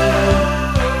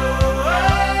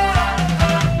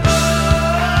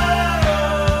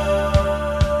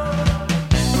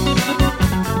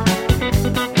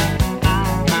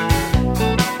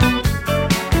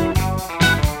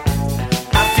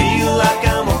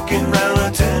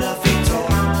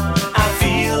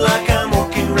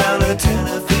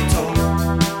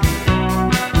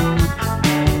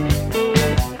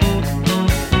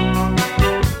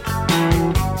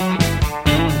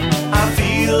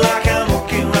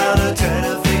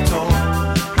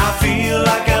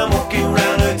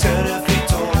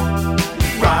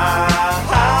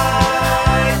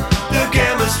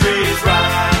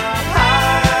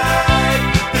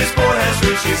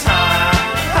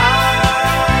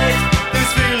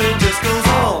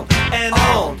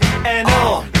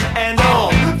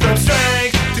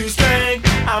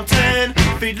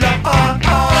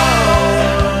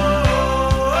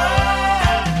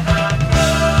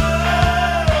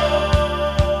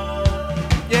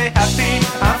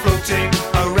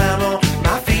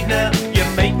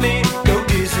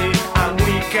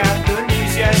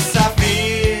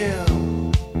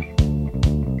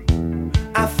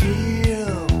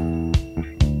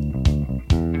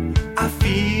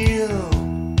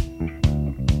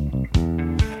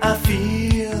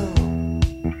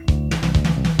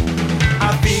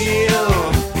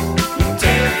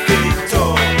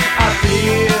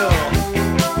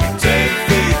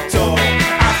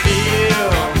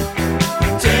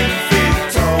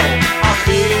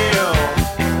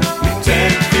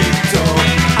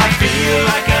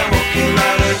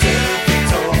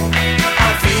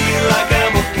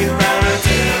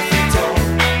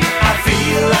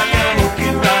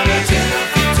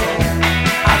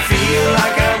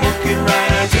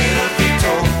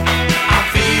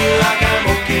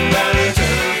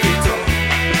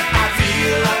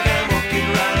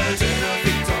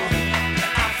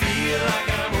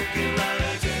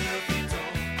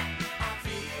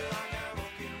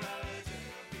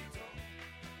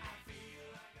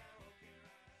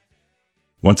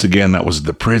 Once again, that was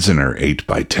The Prisoner,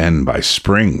 8x10 by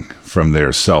Spring, from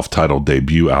their self-titled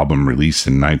debut album released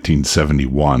in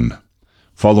 1971.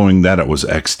 Following that, it was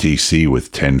XTC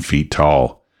with 10 Feet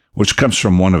Tall, which comes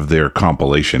from one of their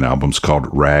compilation albums called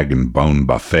Rag and Bone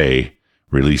Buffet,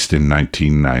 released in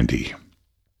 1990.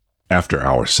 After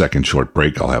our second short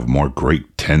break, I'll have more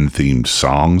great 10-themed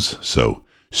songs, so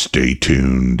stay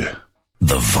tuned.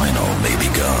 The vinyl may be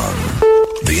gone.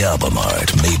 The album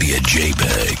art may be a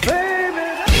JPEG.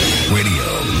 Radio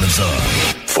lives on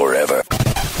forever.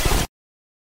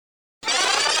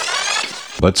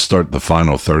 Let's start the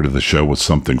final third of the show with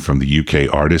something from the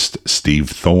UK artist Steve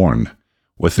Thorne,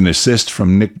 with an assist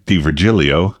from Nick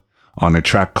DiVirgilio on a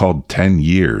track called 10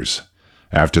 Years.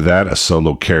 After that, a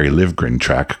solo Kerry Livgren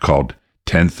track called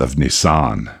 10th of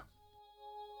Nisan.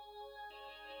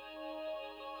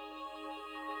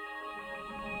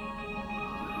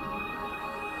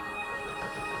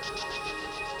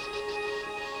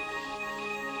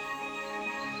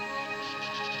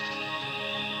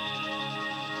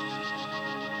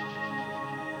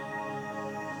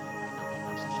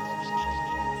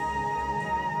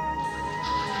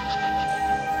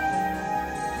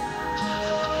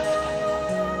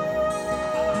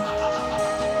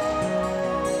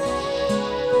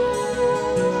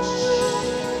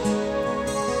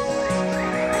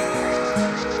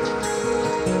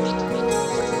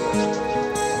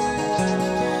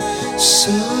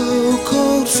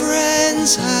 So-called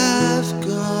friends have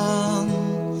gone,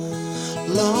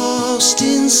 lost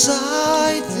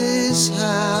inside this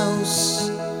house,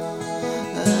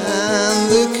 and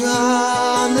the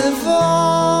carnival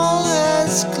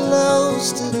has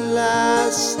closed at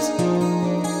last.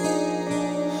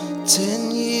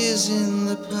 10 years in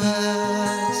the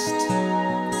past.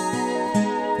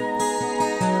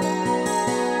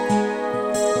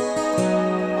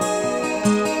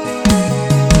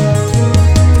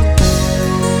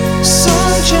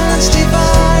 Chance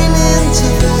divine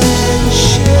intervention,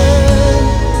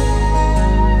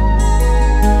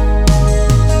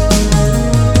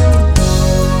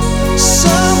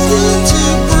 something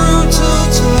too brutal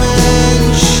to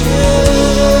mention,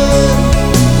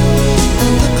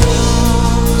 and the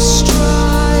clock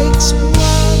strikes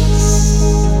once.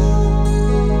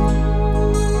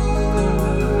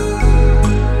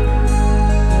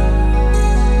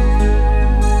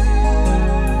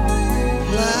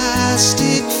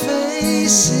 Plastic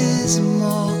faces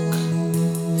mock,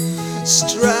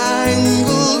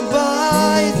 strangled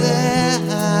by their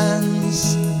hands,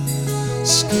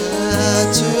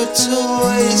 scattered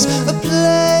toys, a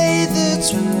play that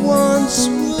once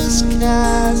was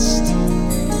cast.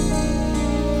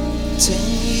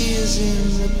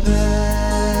 years in the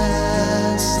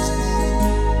past.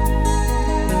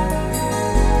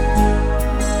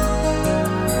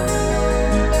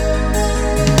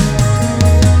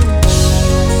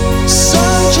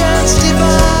 Some chance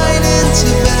divine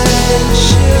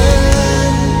intervention.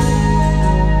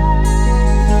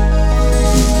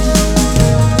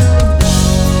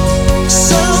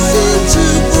 Something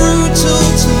too brutal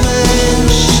to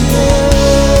mention.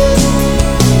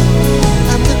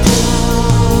 And the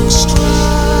clock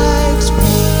strikes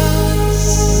once.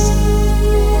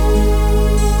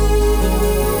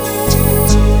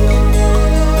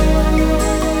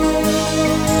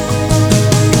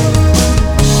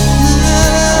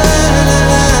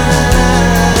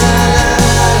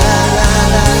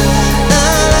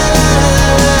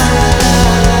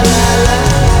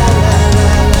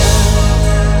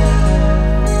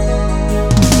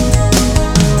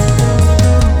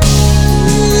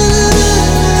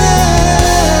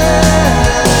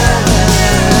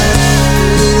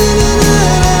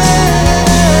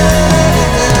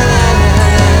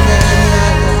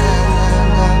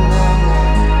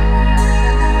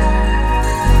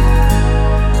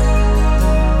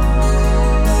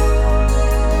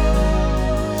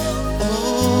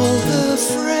 All her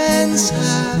friends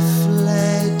have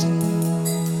fled,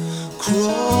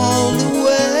 crawled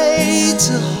away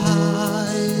to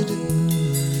hide.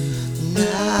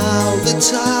 Now the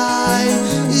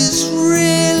time is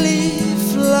really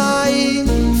flying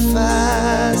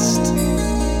fast.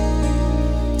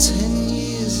 10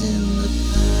 years in the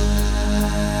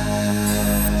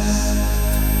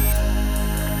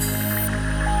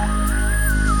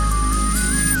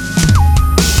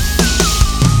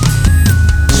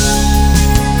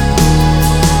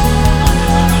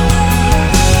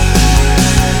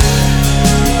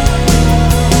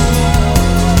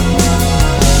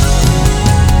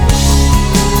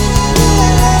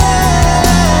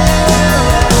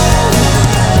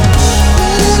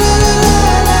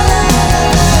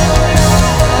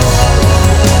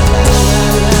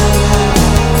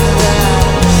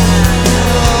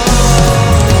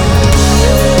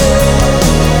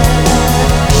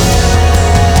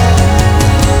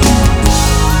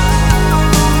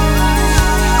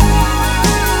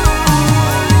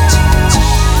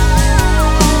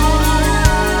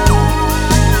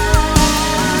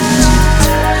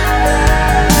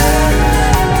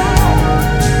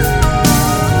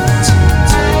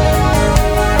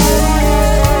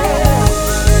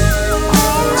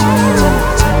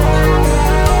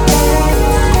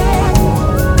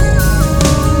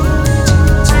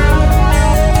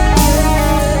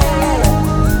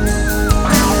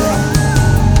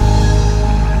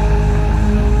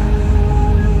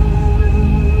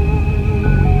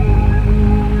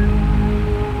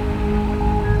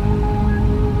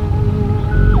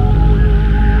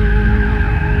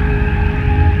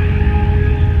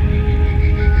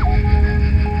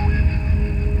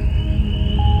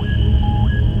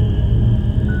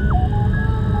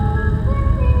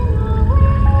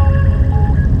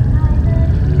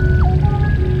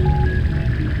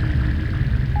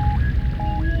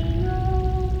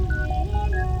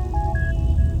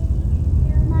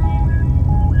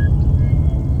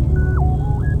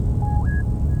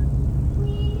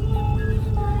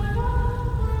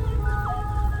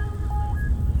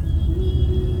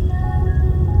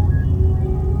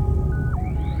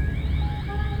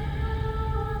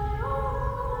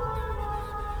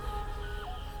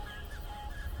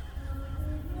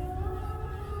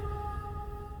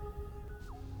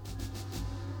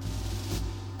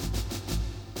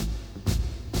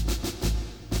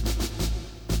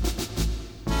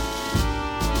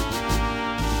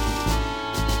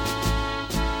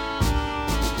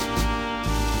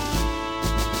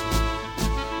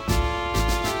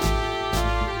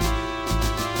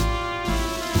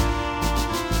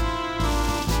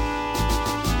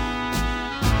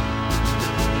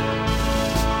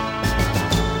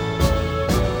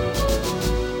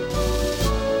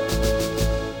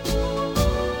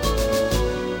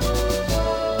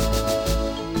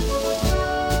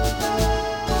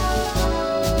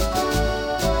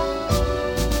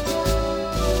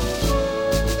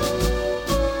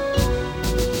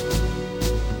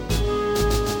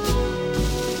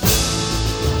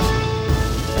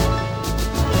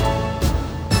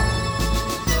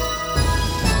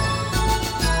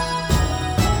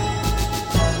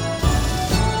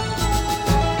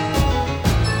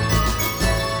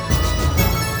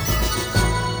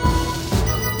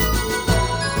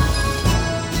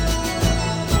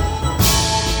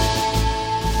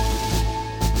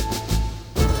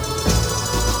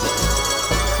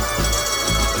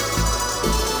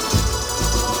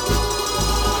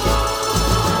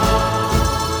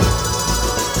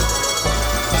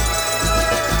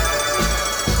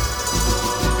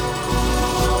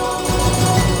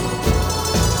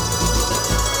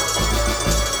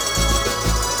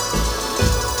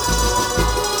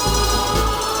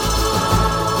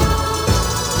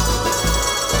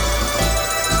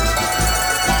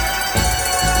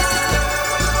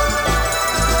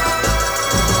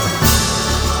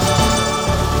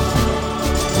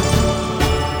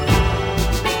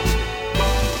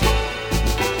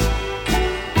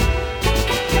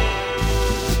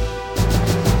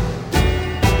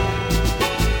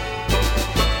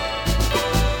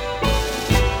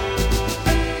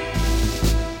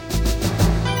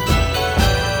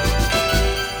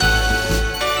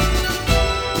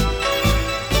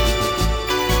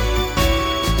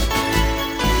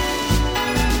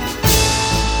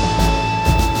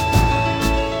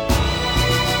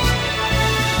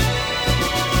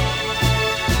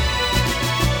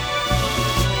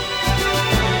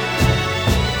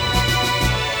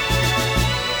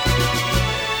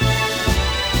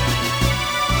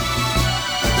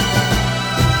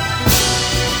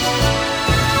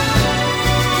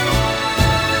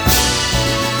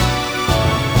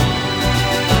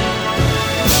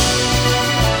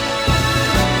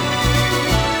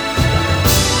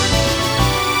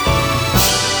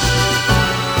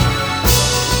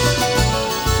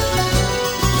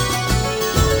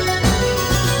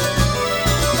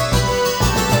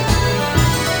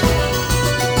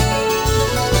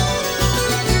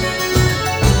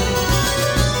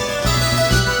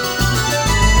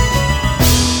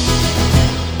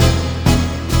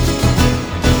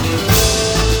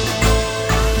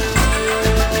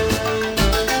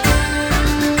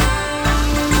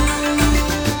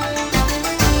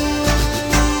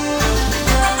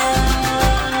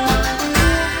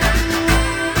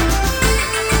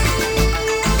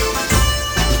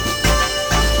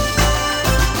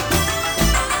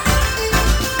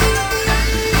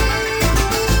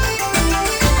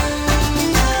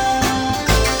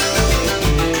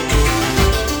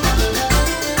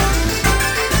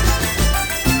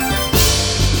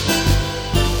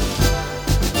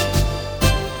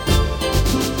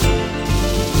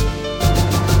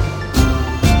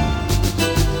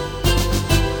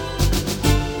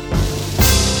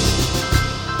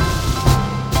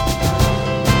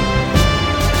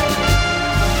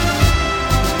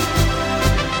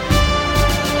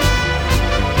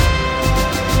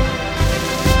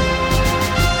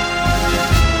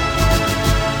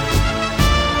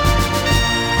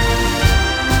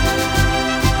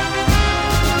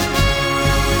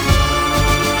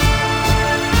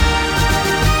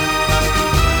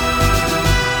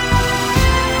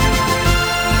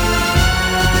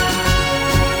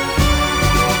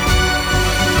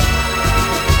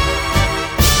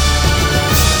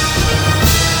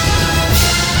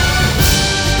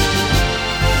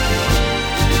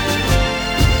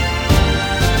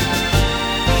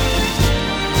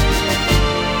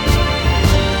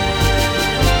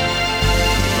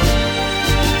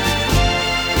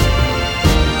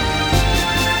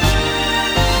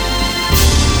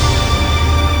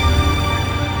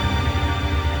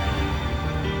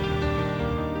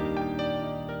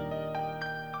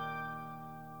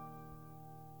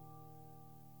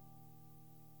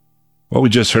What we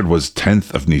just heard was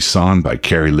 10th of Nissan by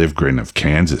Kerry Livgren of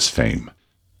Kansas fame.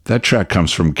 That track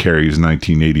comes from Kerry's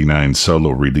 1989 solo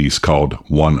release called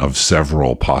One of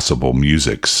Several Possible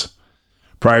Musics.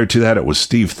 Prior to that, it was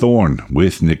Steve Thorne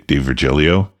with Nick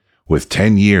DiVirgilio, with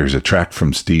 10 Years, a track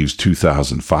from Steve's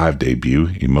 2005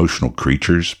 debut, Emotional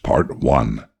Creatures, Part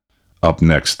 1. Up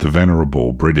next, the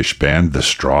venerable British band The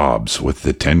Strawbs with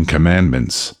The 10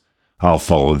 Commandments. I'll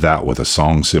follow that with a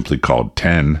song simply called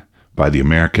 10 by the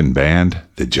American band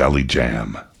The Jelly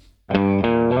Jam.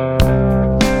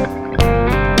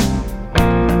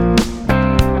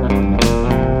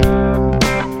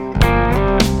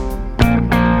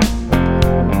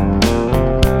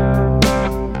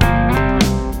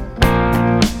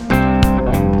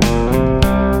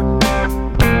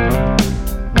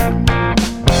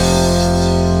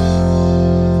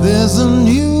 There's a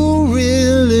new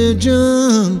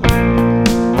religion,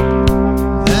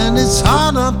 and it's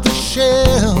hot up the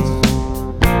shelf.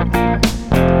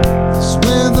 It's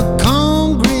where the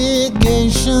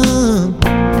congregation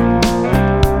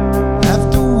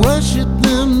have to worship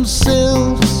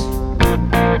themselves.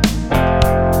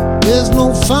 There's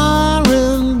no fire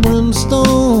and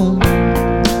brimstone,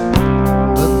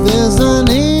 but there's an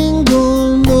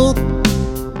angle nook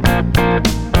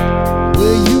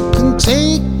where you can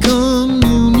take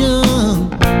communion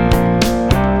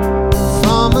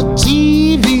from a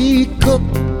TV cook.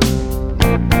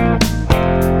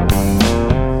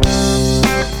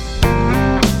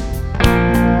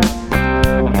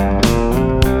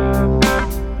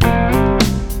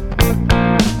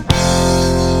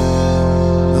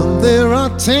 And there are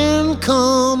 10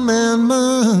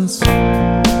 commandments,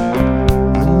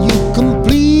 and you can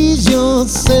please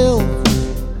yourself.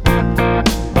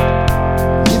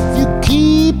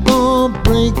 Keep or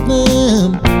break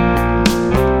them,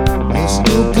 you're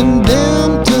still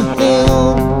condemned to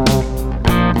hell.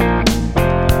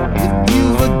 If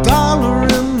you've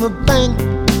 $1 in the bank,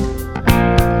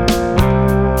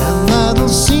 and that'll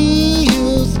see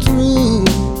you through.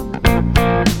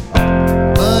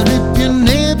 But if your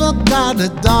neighbor got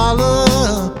 $1,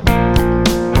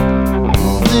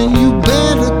 well, then you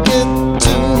better get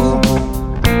two.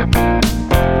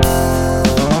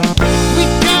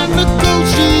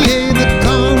 Negotiate a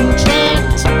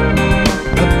contract,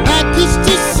 a package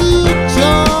to suit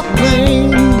your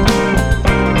claim.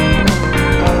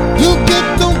 You'll get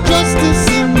no justice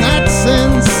in that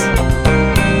sense,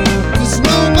 'cause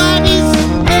nobody's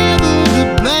ever to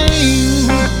blame.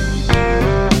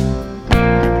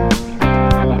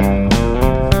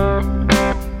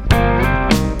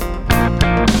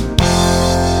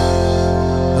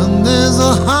 And there's a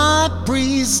high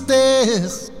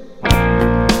priestess,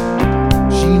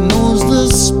 the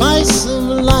spice of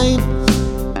life.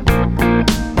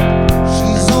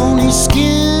 She's only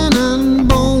skin and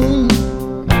bone,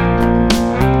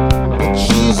 but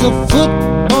she's a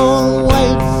football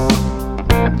wife.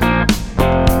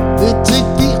 They take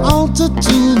the altar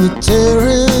to the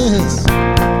terrace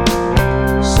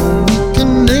so we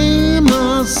can name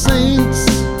our saints.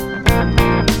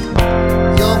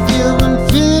 You're given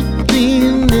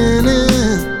 15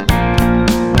 minutes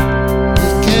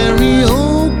with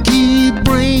karaoke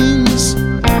brains.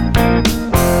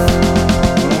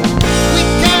 We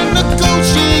can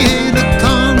negotiate a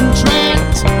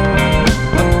contract,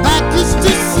 a package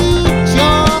to suit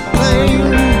your claim.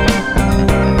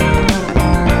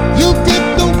 You'll get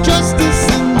no justice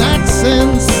in that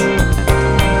sense,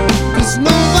 'cause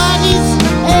nobody's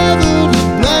ever to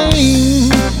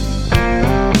blame.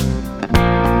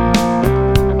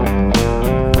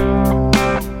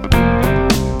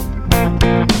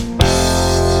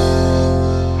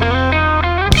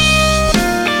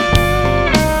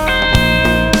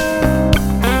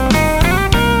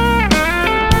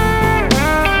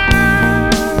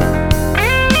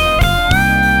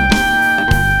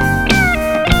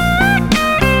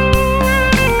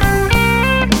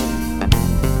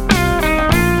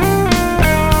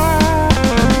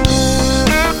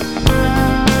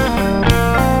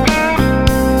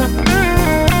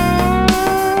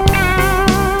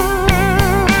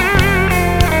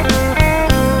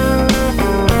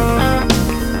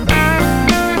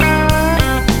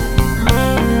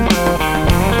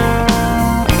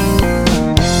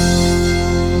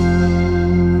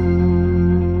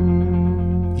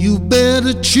 You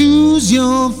better choose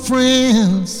your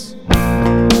friends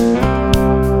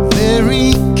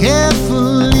very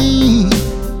carefully.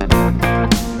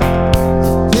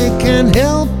 If they can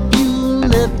help you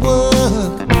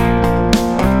network,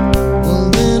 well,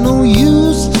 they're no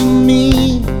use to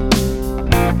me.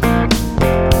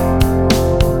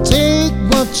 Take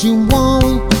what you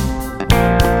want,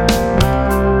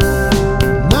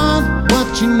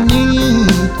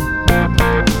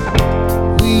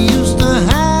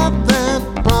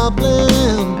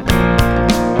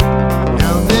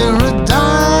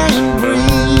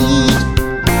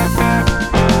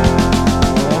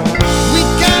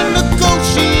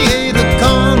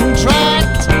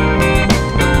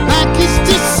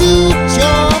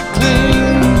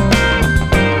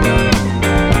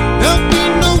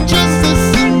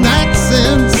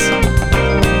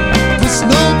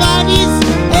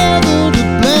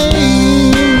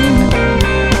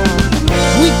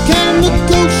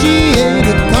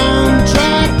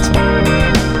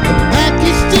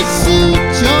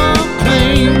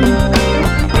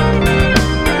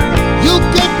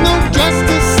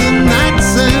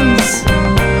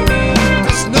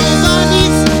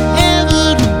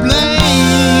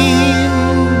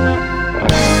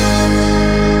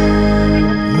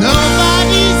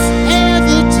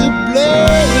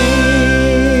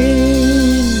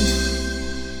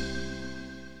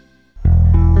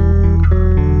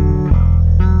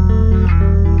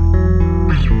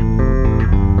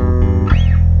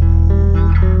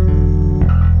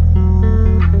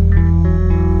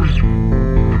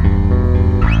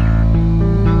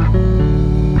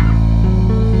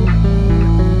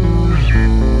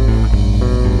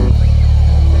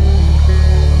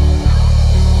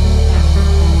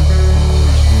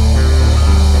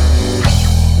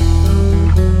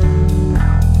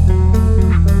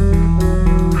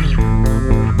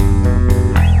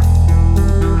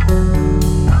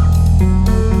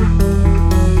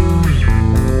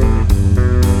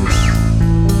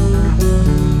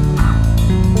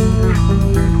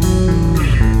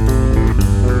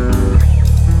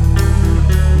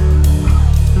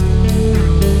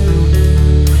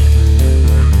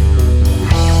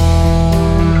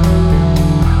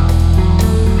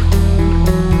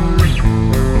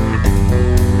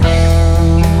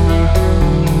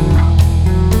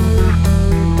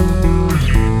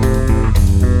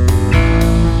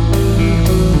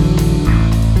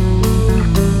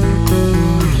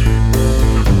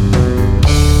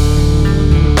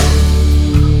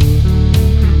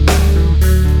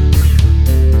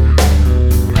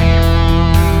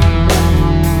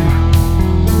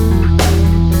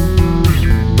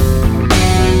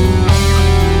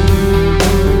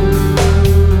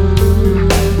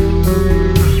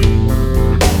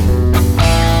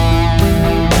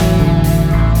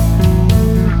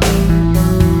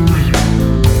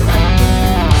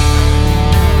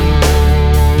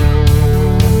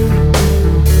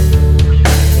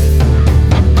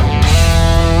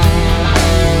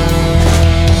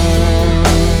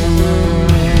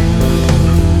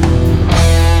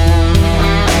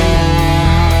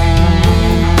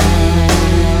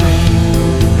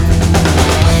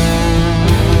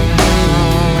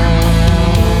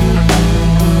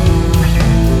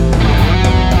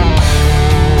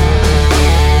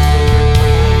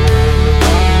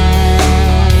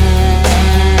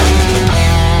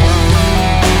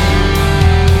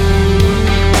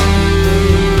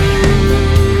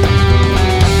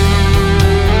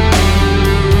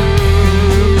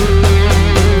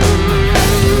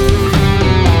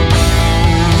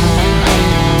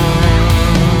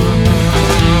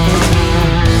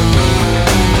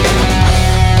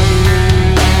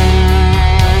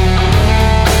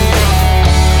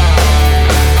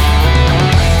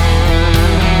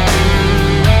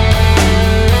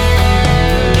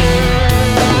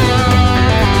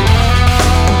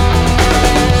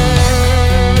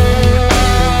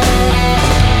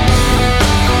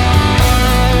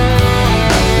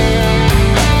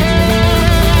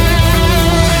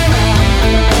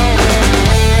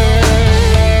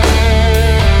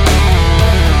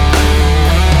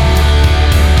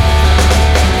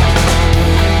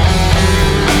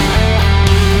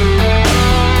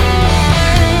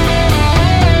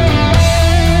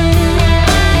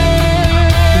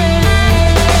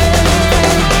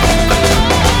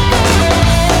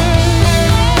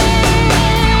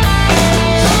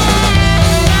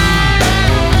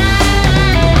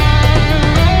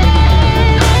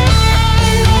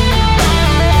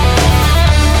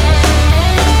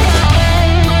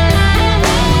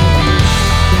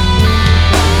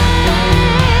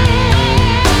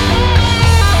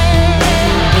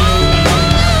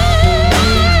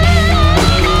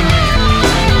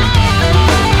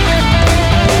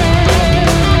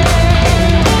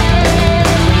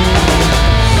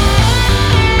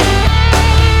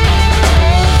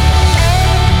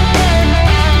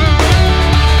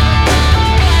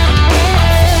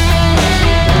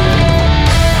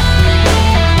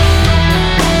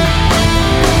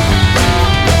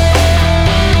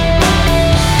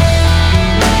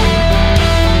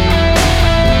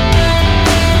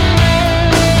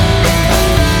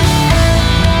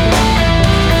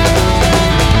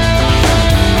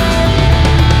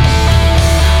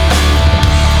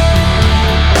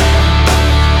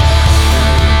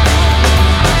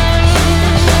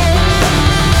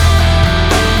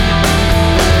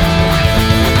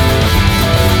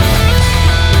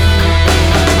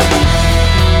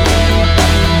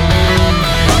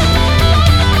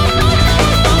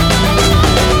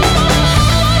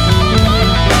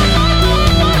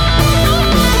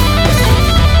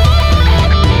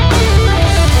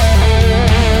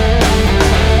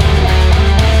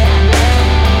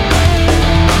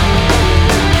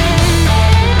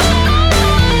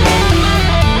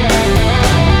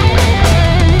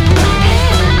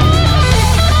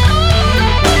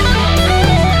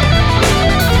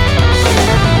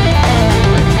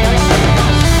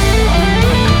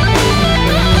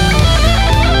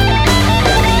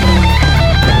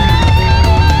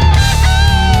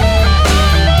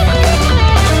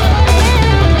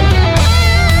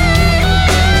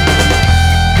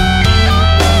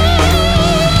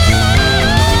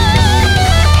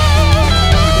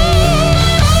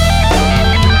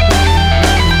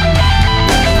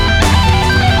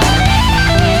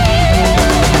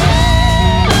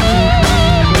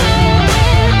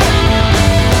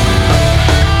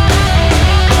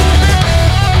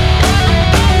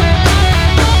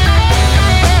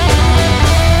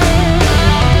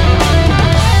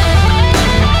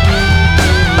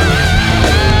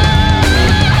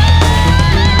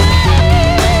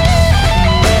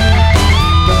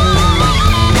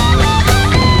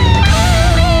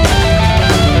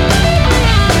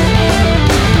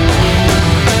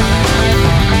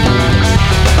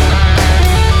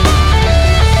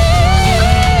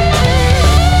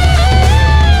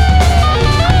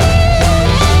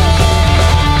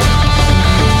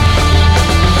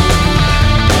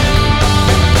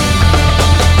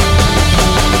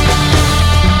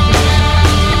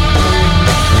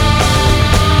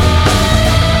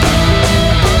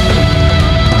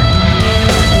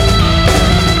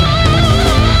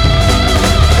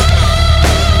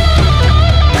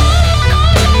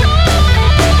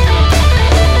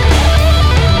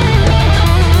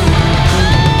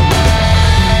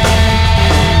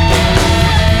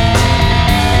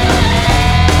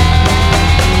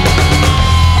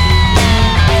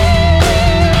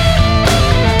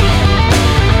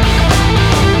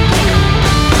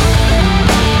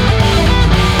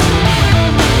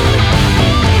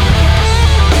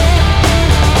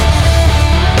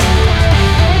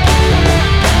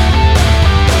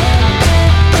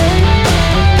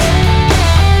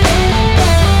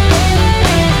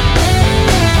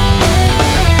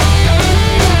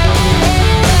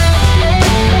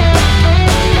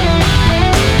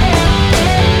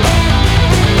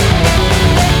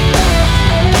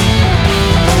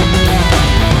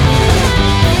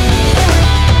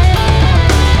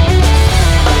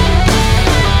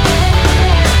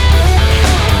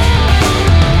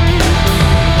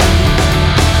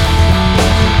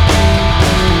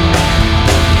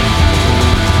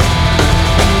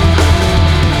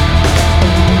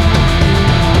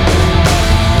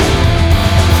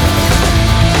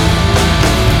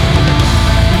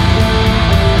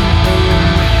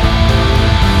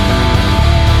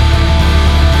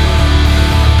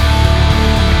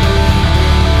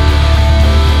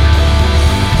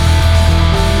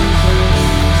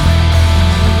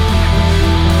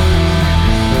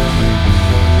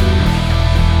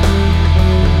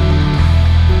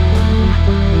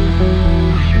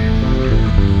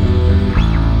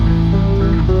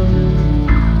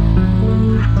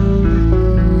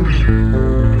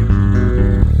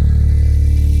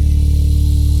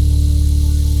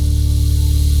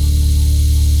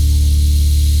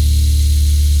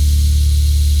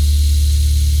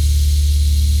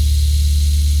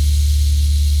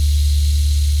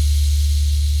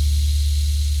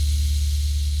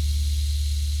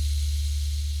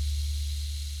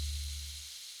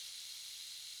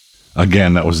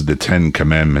 Again, that was the 10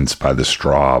 Commandments by the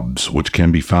Strawbs, which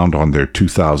can be found on their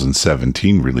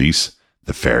 2017 release,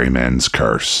 The Ferryman's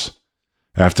Curse.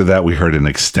 After that, we heard an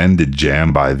extended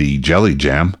jam by the Jelly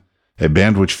Jam, a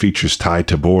band which features Ty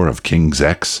Tabor of King's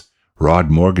X, Rod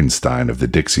Morgenstein of the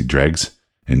Dixie Dregs,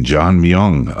 and John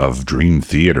Myung of Dream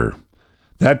Theater.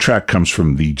 That track comes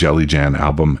from the Jelly Jam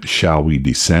album Shall We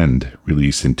Descend,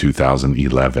 released in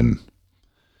 2011.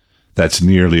 That's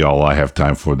nearly all I have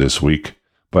time for this week,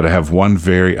 but I have one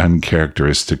very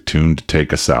uncharacteristic tune to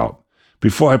take us out.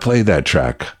 Before I play that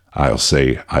track, I'll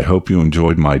say I hope you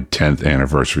enjoyed my 10th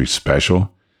anniversary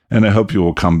special, and I hope you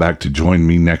will come back to join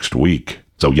me next week.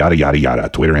 So yada yada yada,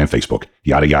 Twitter and Facebook,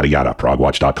 yada yada yada,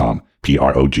 progwatch.com,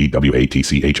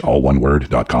 PROGWATCH, all one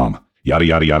word.com, yada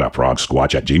yada yada,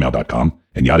 progsquatch@gmail.com,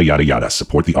 and yada yada yada,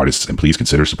 support the artists and please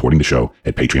consider supporting the show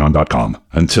at patreon.com.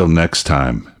 Until next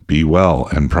time, be well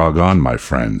and prog on, my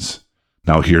friends.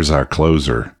 Now here's our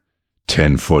closer,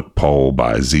 10-Foot Pole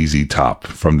by ZZ Top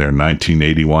from their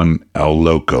 1981 El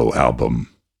Loco album.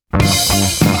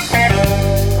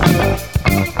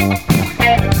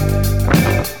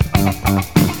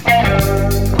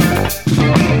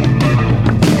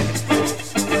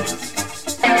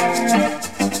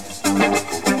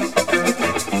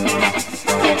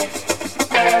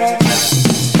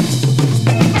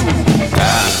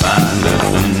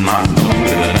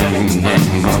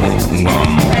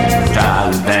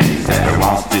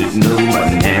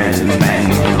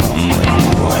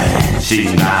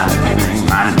 She's not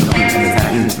my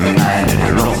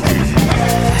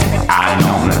I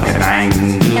know that I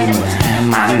can do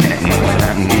my neck.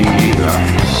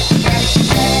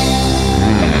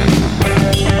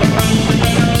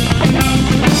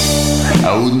 I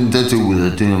wouldn't touch it with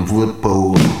a 10-foot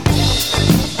pole.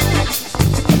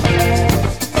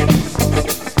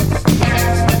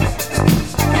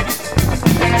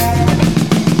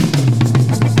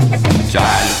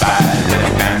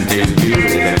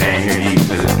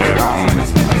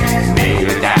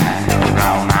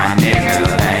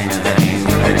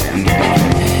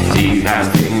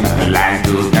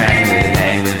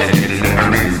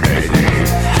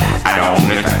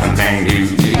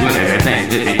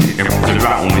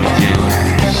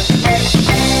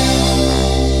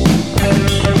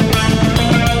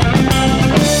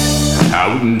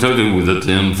 Touch it with a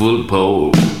 10-foot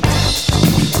pole.